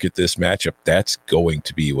you look at this matchup, that's going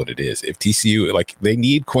to be what it is. If TCU, they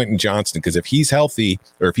need Quentin Johnston, because if he's healthy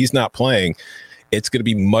or if he's not playing, it's going to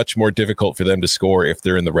be much more difficult for them to score if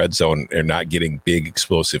they're in the red zone and not getting big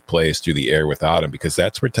explosive plays through the air without him, because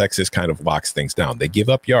that's where Texas kind of locks things down. They give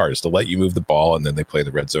up yards to let you move the ball, and then they play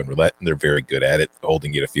the red zone roulette, and they're very good at it,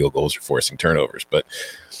 holding you to field goals or forcing turnovers. But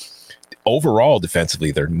overall,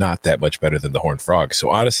 defensively, they're not that much better than the Horned Frogs. So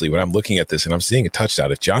honestly, when I'm looking at this and I'm seeing a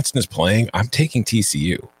touchdown, if Johnston is playing, I'm taking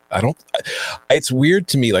TCU. It's weird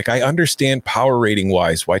to me. Like, I understand power rating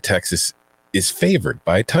wise why Texas is favored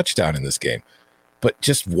by a touchdown in this game. But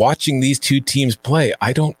just watching these 2 teams play,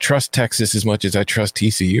 I don't trust Texas as much as I trust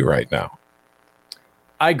TCU right now.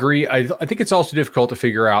 I agree. I think it's also difficult to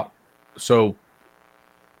figure out. So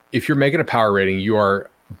if you're making a power rating, you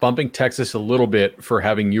are bumping Texas a little bit for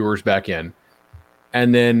having Ewers back in.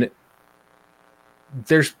 And then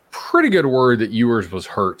there's pretty good word that Ewers was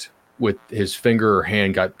hurt with his finger or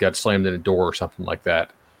hand got slammed in a door or something like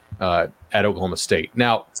that at Oklahoma State.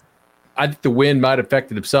 Now, I think the wind might have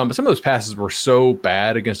affected him some, but some of those passes were so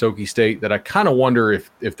bad against Okie State that I kind of wonder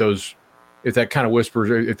if that kind of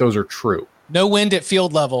whispers, if those are true. No wind at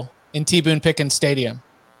field level in T. Boone Pickens Stadium.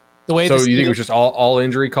 So you think it was just all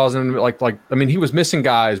injury causing him? I mean, he was missing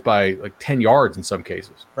guys by 10 yards in some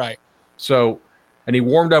cases. Right. So, and he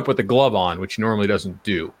warmed up with the glove on, which he normally doesn't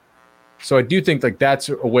do. So I do think that's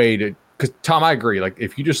a way to, because Tom, I agree.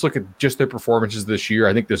 If you just look at just their performances this year,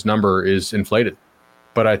 I think this number is inflated.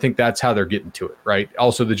 But I think that's how they're getting to it, right?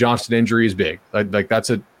 Also, the Johnston injury is big. That's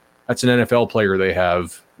an NFL player they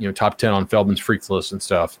have, top 10 on Feldman's freaks list and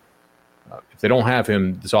stuff. If they don't have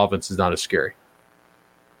him, this offense is not as scary.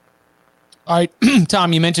 All right,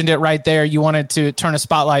 Tom, you mentioned it right there. You wanted to turn a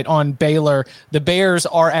spotlight on Baylor. The Bears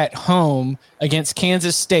are at home against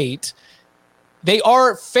Kansas State. They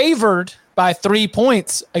are favored by by 3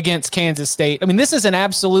 points against Kansas State. I mean, this is an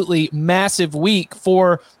absolutely massive week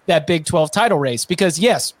for that Big 12 title race because,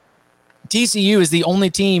 yes, TCU is the only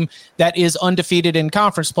team that is undefeated in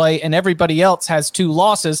conference play, and everybody else has 2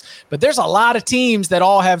 losses. But there's a lot of teams that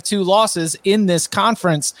all have 2 losses in this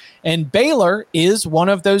conference, and Baylor is one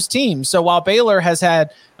of those teams. So while Baylor has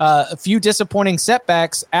had a few disappointing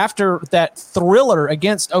setbacks after that thriller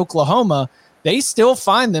against Oklahoma, they still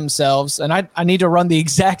find themselves, and I need to run the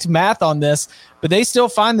exact math on this, but they still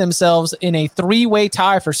find themselves in a 3-way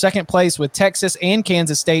tie for second place with Texas and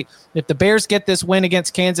Kansas State. If the Bears get this win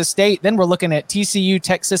against Kansas State, then we're looking at TCU,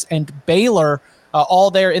 Texas, and Baylor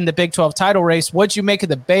all there in the Big 12 title race. What'd you make of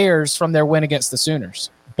the Bears from their win against the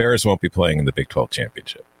Sooners? Bears won't be playing in the Big 12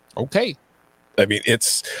 championship. Okay. I mean, I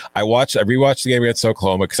rewatched the game against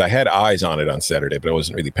Oklahoma because I had eyes on it on Saturday, but I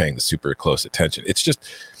wasn't really paying the super close attention. It's just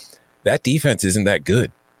that defense isn't that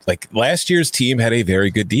good. Like last year's team had a very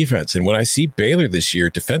good defense. And when I see Baylor this year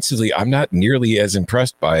defensively, I'm not nearly as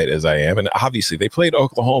impressed by it as I am. And obviously they played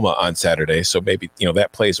Oklahoma on Saturday. So maybe,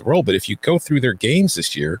 that plays a role. But if you go through their games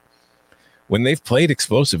this year, when they've played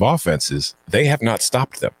explosive offenses, they have not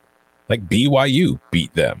stopped them. Like BYU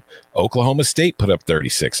beat them. Oklahoma State put up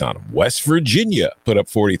 36 on them. West Virginia put up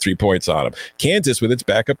 43 points on them. Kansas with its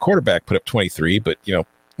backup quarterback put up 23, but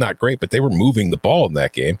not great, but they were moving the ball in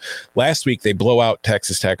that game. Last week, they blow out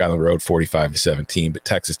Texas Tech on the road 45-17, but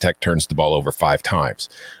Texas Tech turns the ball over 5 times.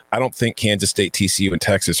 I don't think Kansas State, TCU, and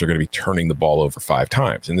Texas are going to be turning the ball over 5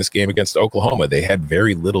 times. In this game against Oklahoma, they had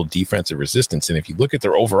very little defensive resistance, and if you look at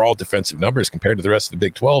their overall defensive numbers compared to the rest of the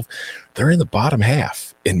Big 12, they're in the bottom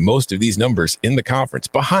half in most of these numbers in the conference,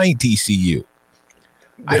 behind TCU.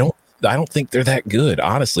 I don't think they're that good,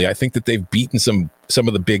 honestly. I think that they've beaten some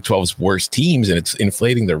of the Big 12's worst teams, and it's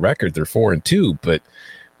inflating their record. They're 4-2, but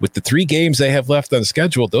with the 3 games they have left on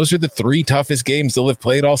schedule, those are the 3 toughest games they'll have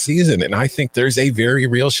played all season, and I think there's a very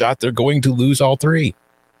real shot they're going to lose all 3.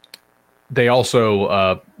 They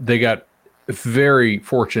also they got very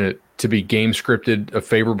fortunate to be a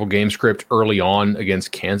favorable game script early on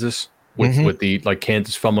against Kansas with the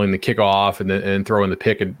Kansas fumbling the kickoff and then throwing the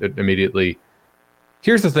pick immediately.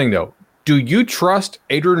 Here's the thing, though. Do you trust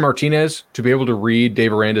Adrian Martinez to be able to read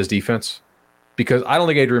Dave Aranda's defense? Because I don't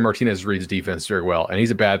think Adrian Martinez reads defense very well, and he's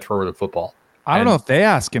a bad thrower of the football. I don't know if they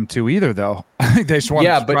ask him to either, though. I think they just want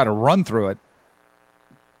to try to run through it.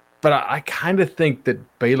 But I kind of think that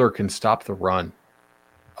Baylor can stop the run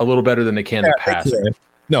a little better than they can the pass.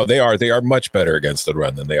 No, they are. They are much better against the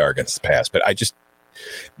run than they are against the pass. But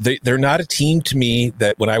they're not a team to me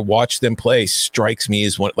that when I watch them play strikes me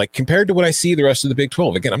as one, like compared to what I see the rest of the Big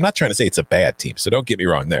 12. Again, I'm not trying to say it's a bad team, so don't get me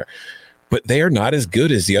wrong there. But they are not as good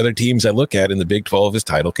as the other teams I look at in the Big 12 as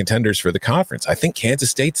title contenders for the conference. I think Kansas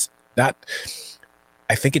State's not.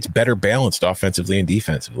 I think it's better balanced offensively and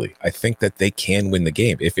defensively. I think that they can win the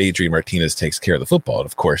game if Adrian Martinez takes care of the football. And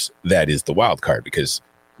of course, that is the wild card because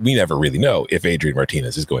we never really know if Adrian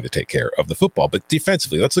Martinez is going to take care of the football. But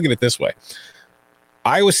defensively, let's look at it this way.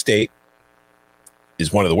 Iowa State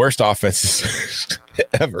is one of the worst offenses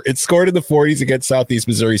ever. It scored in the 40s against Southeast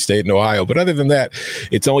Missouri State and Ohio. But other than that,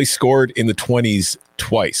 it's only scored in the 20s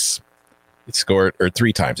twice. It scored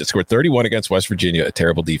 3 times. It scored 31 against West Virginia, a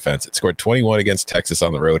terrible defense. It scored 21 against Texas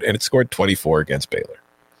on the road, and it scored 24 against Baylor.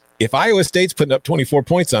 If Iowa State's putting up 24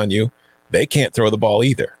 points on you, they can't throw the ball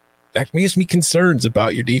either. That gives me concerns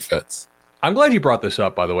about your defense. I'm glad you brought this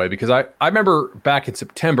up, by the way, because I remember back in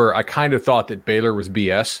September, I kind of thought that Baylor was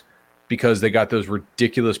BS because they got those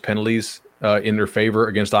ridiculous penalties in their favor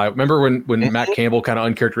against Iowa. Remember when Matt Campbell kind of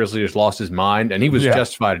uncharacteristically just lost his mind, and he was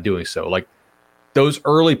justified in doing so. Like those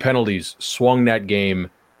early penalties swung that game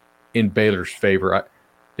in Baylor's favor.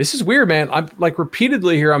 This is weird, man. I'm like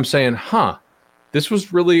repeatedly here. I'm saying, this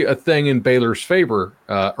was really a thing in Baylor's favor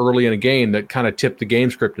early in a game that kind of tipped the game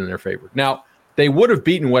script in their favor. Now, they would have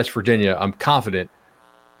beaten West Virginia, I'm confident,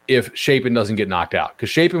 if Shapen doesn't get knocked out. Because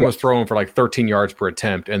Shapen was throwing for like 13 yards per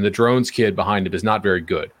attempt, and the Drones kid behind him is not very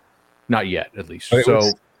good. Not yet, at least. It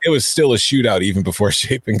was still a shootout even before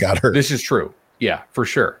Shapen got hurt. This is true. Yeah, for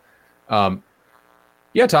sure. Tom,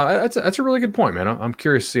 that's a really good point, man. I'm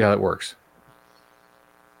curious to see how that works.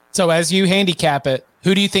 So as you handicap it,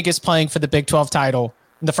 who do you think is playing for the Big 12 title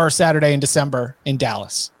in the first Saturday in December in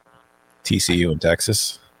Dallas? TCU and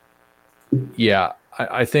Texas. Yeah,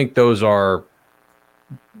 I think those are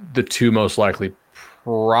the 2 most likely,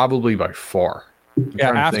 probably by far.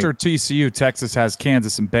 After TCU, Texas has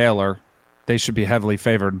Kansas and Baylor. They should be heavily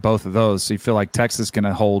favored in both of those. So you feel like Texas is going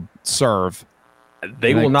to hold serve.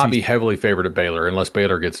 They will not be heavily favored at Baylor unless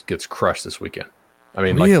Baylor gets crushed this weekend. I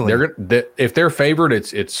mean, really? If they're favored,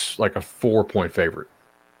 it's like a 4-point favorite.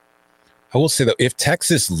 I will say, though, if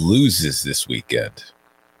Texas loses this weekend,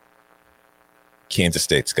 Kansas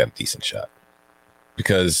State's got a decent shot.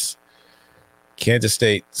 Because Kansas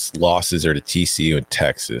State's losses are to TCU and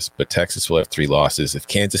Texas, but Texas will have 3 losses. If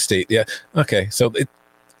Kansas State, okay. So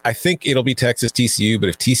I think it'll be Texas TCU, but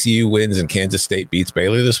if TCU wins and Kansas State beats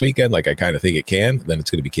Baylor this weekend, like I kind of think it can, then it's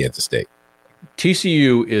going to be Kansas State.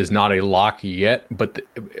 TCU is not a lock yet, but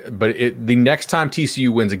the next time TCU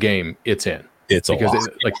wins a game, it's in. It's a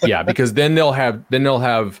lock. Because then they'll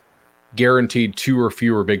have guaranteed 2 or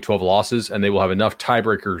fewer Big 12 losses, and they will have enough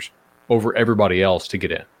tiebreakers over everybody else to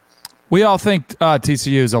get in. We all think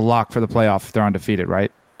TCU is a lock for the playoff if they're undefeated,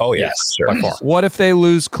 right? Oh, yes, sure. By far. What if they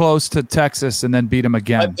lose close to Texas and then beat them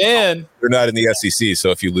again? But then they're not in the SEC, so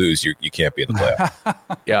if you lose, you can't be in the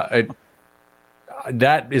playoff. Yeah,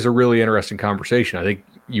 that is a really interesting conversation. I think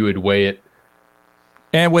you would weigh it.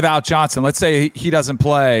 And without Johnson, let's say he doesn't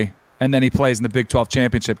play and then he plays in the Big 12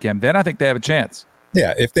 championship game, then I think they have a chance.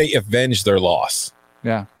 Yeah, if they avenge their loss.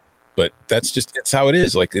 Yeah. But it's how it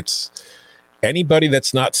is. Like, it's anybody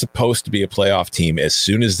that's not supposed to be a playoff team, as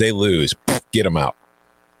soon as they lose, get them out.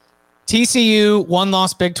 TCU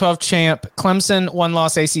 1-loss Big 12 champ, Clemson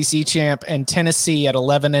 1-loss ACC champ, and Tennessee at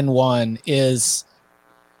 11-1 is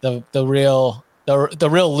the real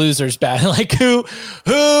losers battle. Like who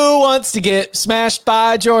wants to get smashed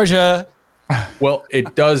by Georgia? Well,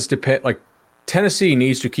 it does depend. Like Tennessee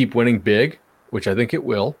needs to keep winning big, which I think it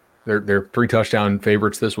will. They're 3 touchdown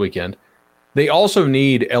favorites this weekend. They also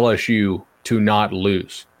need LSU to not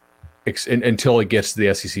lose until it gets to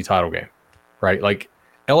the SEC title game, right? Like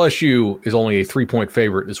LSU is only a 3-point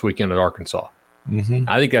favorite this weekend at Arkansas. Mm-hmm.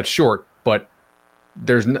 I think that's short, but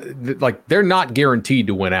they're not guaranteed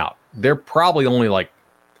to win out. They're probably only like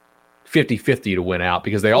 50-50 to win out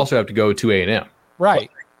because they also have to go to A&M. Right.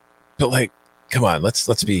 But like, come on,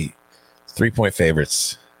 let's be 3-point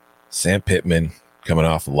favorites. Sam Pittman coming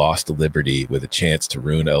off a loss to Liberty with a chance to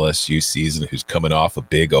ruin LSU season, who's coming off a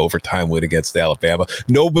big overtime win against Alabama.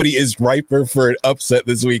 Nobody is riper for an upset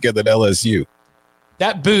this weekend than LSU.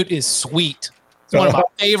 That boot is sweet. It's one of my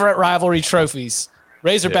favorite rivalry trophies.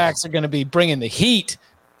 Razorbacks are going to be bringing the heat,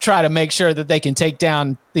 try to make sure that they can take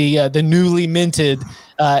down the newly minted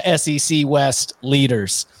SEC West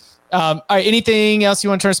leaders. All right, anything else you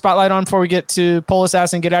want to turn a spotlight on before we get to Poll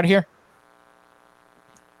Assassin and get out of here?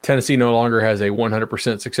 Tennessee no longer has a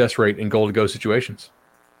 100% success rate in goal-to-go situations.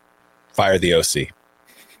 Fire the OC.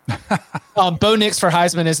 Bo Nix for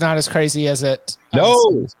Heisman is not as crazy as it.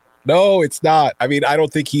 No, it's not. I mean, I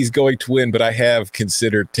don't think he's going to win, but I have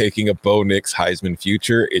considered taking a Bo Nix Heisman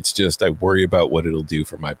future. It's just I worry about what it'll do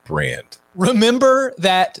for my brand. Remember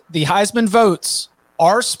that the Heisman votes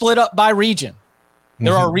are split up by region.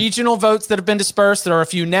 There are regional votes that have been dispersed. There are a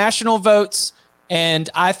few national votes. And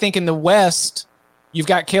I think in the West, you've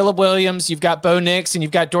got Caleb Williams, you've got Bo Nix, and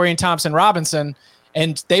you've got Dorian Thompson-Robinson.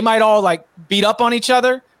 And they might all like beat up on each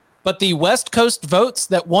other. But the West Coast votes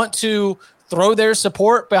that want to throw their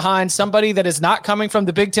support behind somebody that is not coming from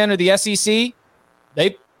the Big Ten or the SEC,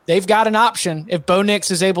 they've got an option if Bo Nix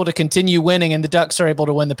is able to continue winning and the Ducks are able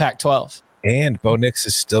to win the Pac-12. And Bo Nix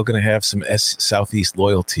is still going to have some Southeast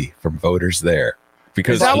loyalty from voters there.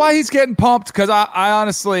 Because is that why he's getting pumped? Because I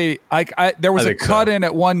honestly, there was a cut in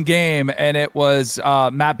at one game, and it was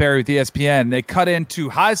Matt Berry with ESPN. They cut into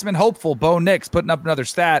Heisman hopeful Bo Nix putting up another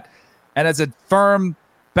stat. And as a firm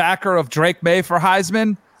backer of Drake May for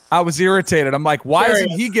Heisman, I was irritated. I'm like, why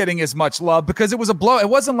isn't he getting as much love? Because it was a blow. It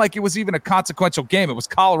wasn't like it was even a consequential game. It was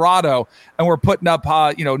Colorado, and we're putting up,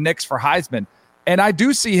 Nix for Heisman. And I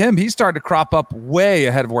do see him. He's starting to crop up way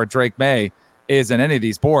ahead of where Drake May is in any of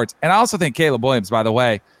these boards. And I also think Caleb Williams, by the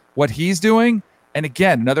way, what he's doing, and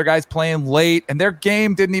again, another guy's playing late, and their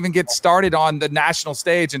game didn't even get started on the national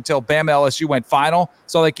stage until Bama LSU went final.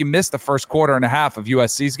 So like you missed the first quarter and a half of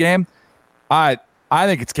USC's game. I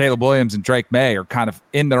think it's Caleb Williams and Drake May are kind of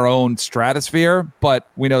in their own stratosphere, but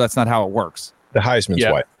we know that's not how it works. The Heisman's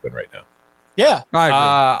wide open right now. Yeah.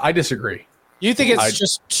 I disagree. You think it's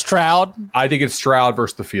just Stroud? I think it's Stroud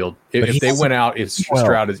versus the field. If they went out, it's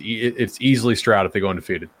Stroud. It's easily Stroud if they go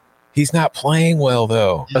undefeated. He's not playing well,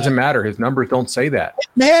 though. Doesn't matter. His numbers don't say that. It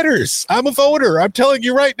matters. I'm a voter. I'm telling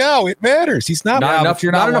you right now, it matters. He's not enough.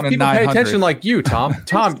 Not enough people pay attention like you, Tom.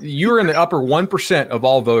 Tom, you're in the upper 1% of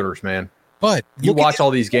all voters, man. But you watch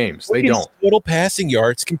all these games. They don't. Total passing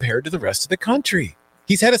yards compared to the rest of the country.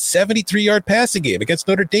 He's had a 73-yard passing game. Against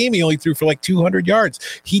Notre Dame, he only threw for like 200 yards.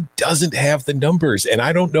 He doesn't have the numbers, and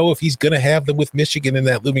I don't know if he's going to have them with Michigan and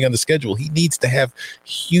that looming on the schedule. He needs to have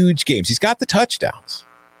huge games. He's got the touchdowns.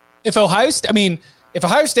 If Ohio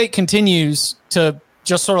State continues to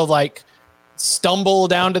just sort of like stumble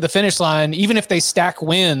down to the finish line, even if they stack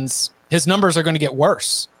wins, his numbers are going to get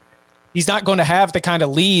worse. He's not going to have the kind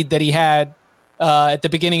of lead that he had at the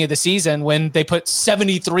beginning of the season when they put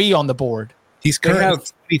 73 on the board. He's currently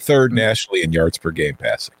 23rd nationally in yards per game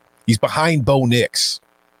passing. He's behind Bo Nix.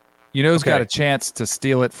 You know who's got a chance to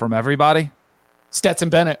steal it from everybody? Stetson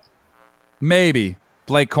Bennett. Maybe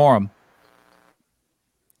Blake Corum.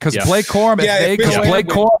 Because Blake Corum,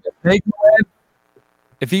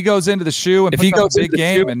 if he goes into the shoe and puts up a big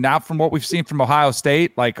game, and now from what we've seen from Ohio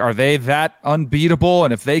State, like, are they that unbeatable?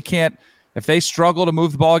 And if they struggle to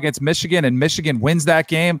move the ball against Michigan and Michigan wins that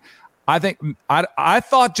game, I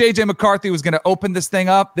thought J.J. McCarthy was going to open this thing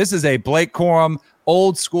up. This is a Blake Corum,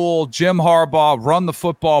 old school, Jim Harbaugh, run the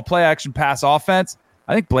football, play action pass offense.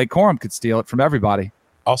 I think Blake Corum could steal it from everybody.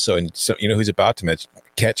 Also, and so you know who's about to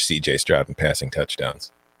catch C.J. Stroud in passing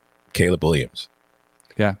touchdowns? Caleb Williams.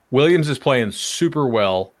 Yeah, Williams is playing super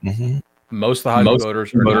well. Mm-hmm. Most of the Heisman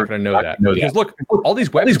voters are not going to know that. Because look, all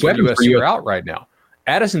these weapons for USC are out right now.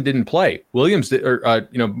 Addison didn't play. Williams,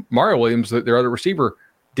 Mario Williams, their other receiver,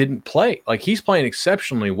 didn't play. Like, he's playing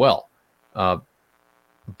exceptionally well.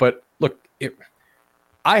 But look,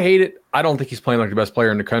 I hate it. I don't think he's playing like the best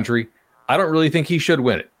player in the country. I don't really think he should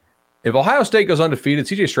win it. If Ohio State goes undefeated,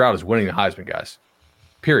 C.J. Stroud is winning the Heisman, guys.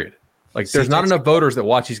 Period. Like, there's not enough voters that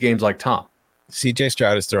watch these games like Tom. C.J.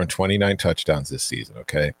 Stroud has thrown 29 touchdowns this season,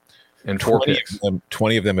 okay? And 4 picks.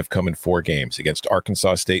 20 of them have come in 4 games against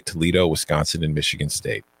Arkansas State, Toledo, Wisconsin, and Michigan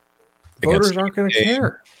State. Voters aren't going to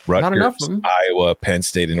care. Rutgers, not enough of them. Iowa, Penn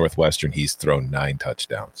State, and Northwestern, he's thrown 9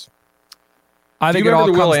 touchdowns. I think it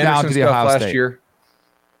all comes down to the Ohio State. Year?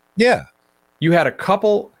 Yeah. You had a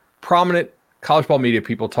couple prominent college ball media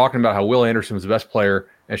people talking about how Will Anderson was the best player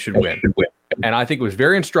and should win. And I think it was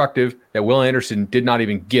very instructive that Will Anderson did not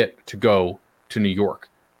even get to go to New York.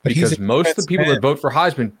 Because most of the people that vote for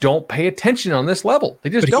Heisman don't pay attention on this level. They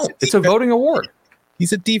just don't. It's a voting award.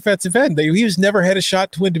 He's a defensive end. He's never had a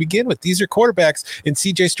shot to win to begin with. These are quarterbacks, and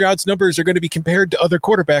C.J. Stroud's numbers are going to be compared to other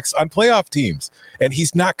quarterbacks on playoff teams. And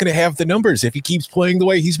he's not going to have the numbers if he keeps playing the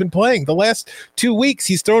way he's been playing. The last 2 weeks,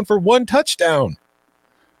 he's thrown for 1 touchdown.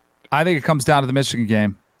 I think it comes down to the Michigan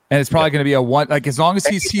game. And it's probably going to be a one, like, as long as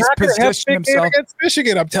he's positioned himself against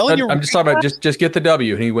Michigan. I'm telling you. I'm just talking about just get the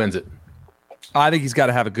W and he wins it. I think he's got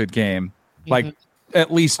to have a good game, like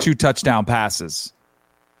at least 2 touchdown passes,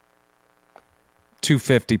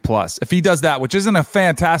 250 plus. If he does that, which isn't a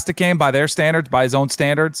fantastic game by their standards, by his own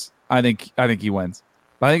standards, I think he wins.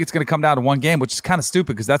 But I think it's going to come down to 1 game, which is kind of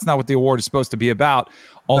stupid because that's not what the award is supposed to be about.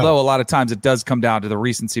 Although a lot of times it does come down to the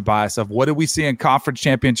recency bias of what did we see in conference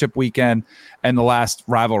championship weekend and the last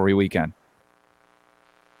rivalry weekend.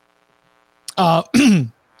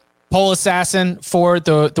 Poll assassin for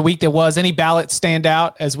the week that was. Any ballots stand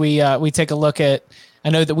out as we take a look at?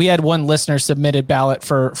 I know that we had one listener submitted ballot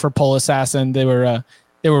for poll assassin. They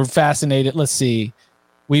were fascinated. Let's see.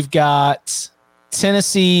 We've got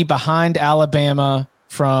Tennessee behind Alabama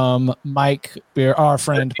from our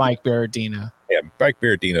friend Mike Berardino. Yeah, Mike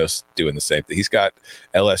Berardino's doing the same thing. He's got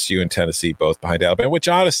LSU and Tennessee both behind Alabama, which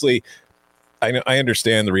honestly, I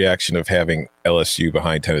understand the reaction of having LSU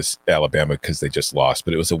behind Alabama because they just lost,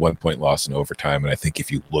 but it was a 1-point loss in overtime. And I think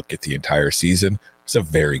if you look at the entire season, it's a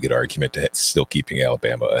very good argument to still keeping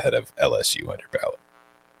Alabama ahead of LSU on your ballot.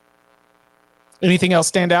 Anything else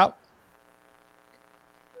stand out?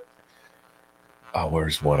 Oh,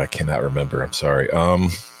 where's one? I cannot remember. I'm sorry.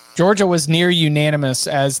 Georgia was near unanimous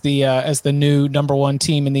as the new number 1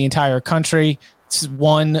 team in the entire country. It's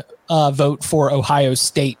 1 vote for Ohio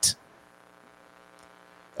State.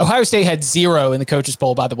 Ohio State had 0 in the coaches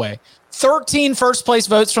poll, by the way. 13 first place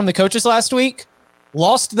votes from the coaches last week,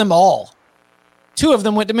 lost them all. 2 of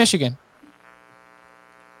them went to Michigan.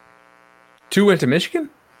 2 went to Michigan?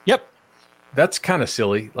 Yep. That's kind of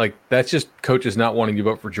silly. Like, that's just coaches not wanting to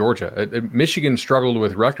vote for Georgia. Michigan struggled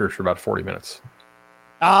with Rutgers for about 40 minutes.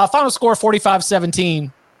 Final score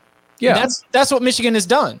 45-17. Yeah. That's what Michigan has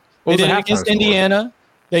done. They did it against Indiana.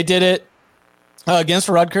 They did it against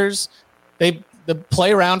Rutgers. They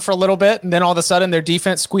play around for a little bit, and then all of a sudden their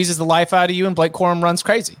defense squeezes the life out of you, and Blake Corum runs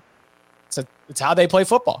crazy. It's how they play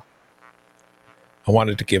football. I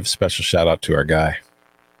wanted to give a special shout out to our guy,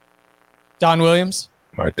 Don Williams.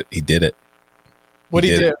 He did it. What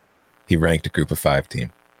did he do? He ranked a group of 5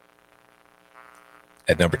 team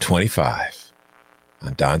at number 25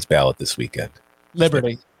 on Don's ballot this weekend.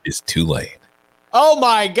 Liberty is Tulane. Oh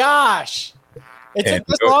my gosh! It took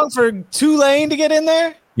this long for Tulane to get in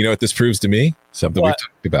there. You know what this proves to me? Something we've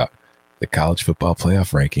talked about. The college football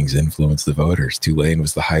playoff rankings influence the voters. Tulane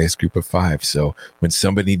was the highest group of 5. So when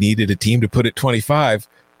somebody needed a team to put at 25,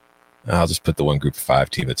 I'll just put the one group of 5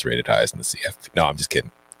 team that's rated highest in the CF. No, I'm just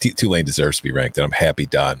kidding. Tulane deserves to be ranked, and I'm happy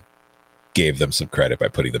Don gave them some credit by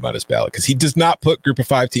putting them on his ballot, because he does not put Group of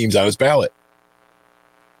 5 teams on his ballot.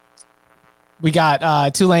 We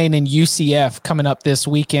got Tulane and UCF coming up this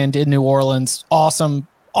weekend in New Orleans.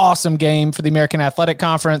 Awesome game for the American Athletic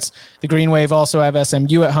Conference. The Green Wave also have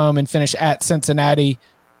SMU at home and finish at Cincinnati.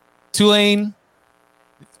 Tulane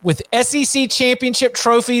with SEC championship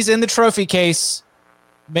trophies in the trophy case,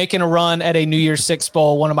 making a run at a New Year's Six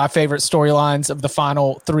Bowl, one of my favorite storylines of the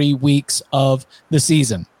final 3 weeks of the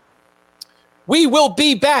season. We will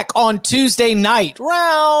be back on Tuesday night,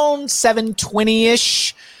 around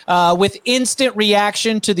 7:20-ish, with instant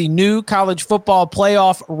reaction to the new college football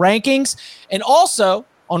playoff rankings. And also,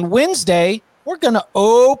 on Wednesday, we're going to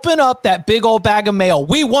open up that big old bag of mail.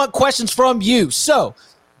 We want questions from you. So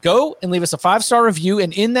go and leave us a 5-star review,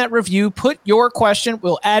 and in that review, put your question.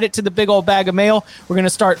 We'll add it to the big old bag of mail. We're going to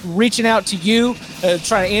start reaching out to you,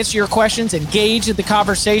 trying to answer your questions, engage in the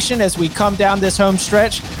conversation as we come down this home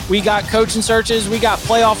stretch. We got coaching searches. We got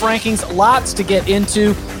playoff rankings, lots to get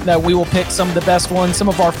into that we will pick some of the best ones, some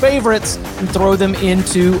of our favorites, and throw them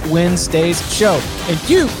into Wednesday's show. And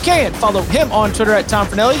you can follow him on Twitter at Tom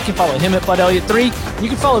Fernelli. You can follow him at BudElliott3. You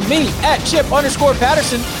can follow me at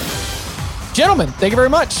Chip_Patterson. Gentlemen, thank you very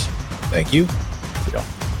much. Thank you. Yeah.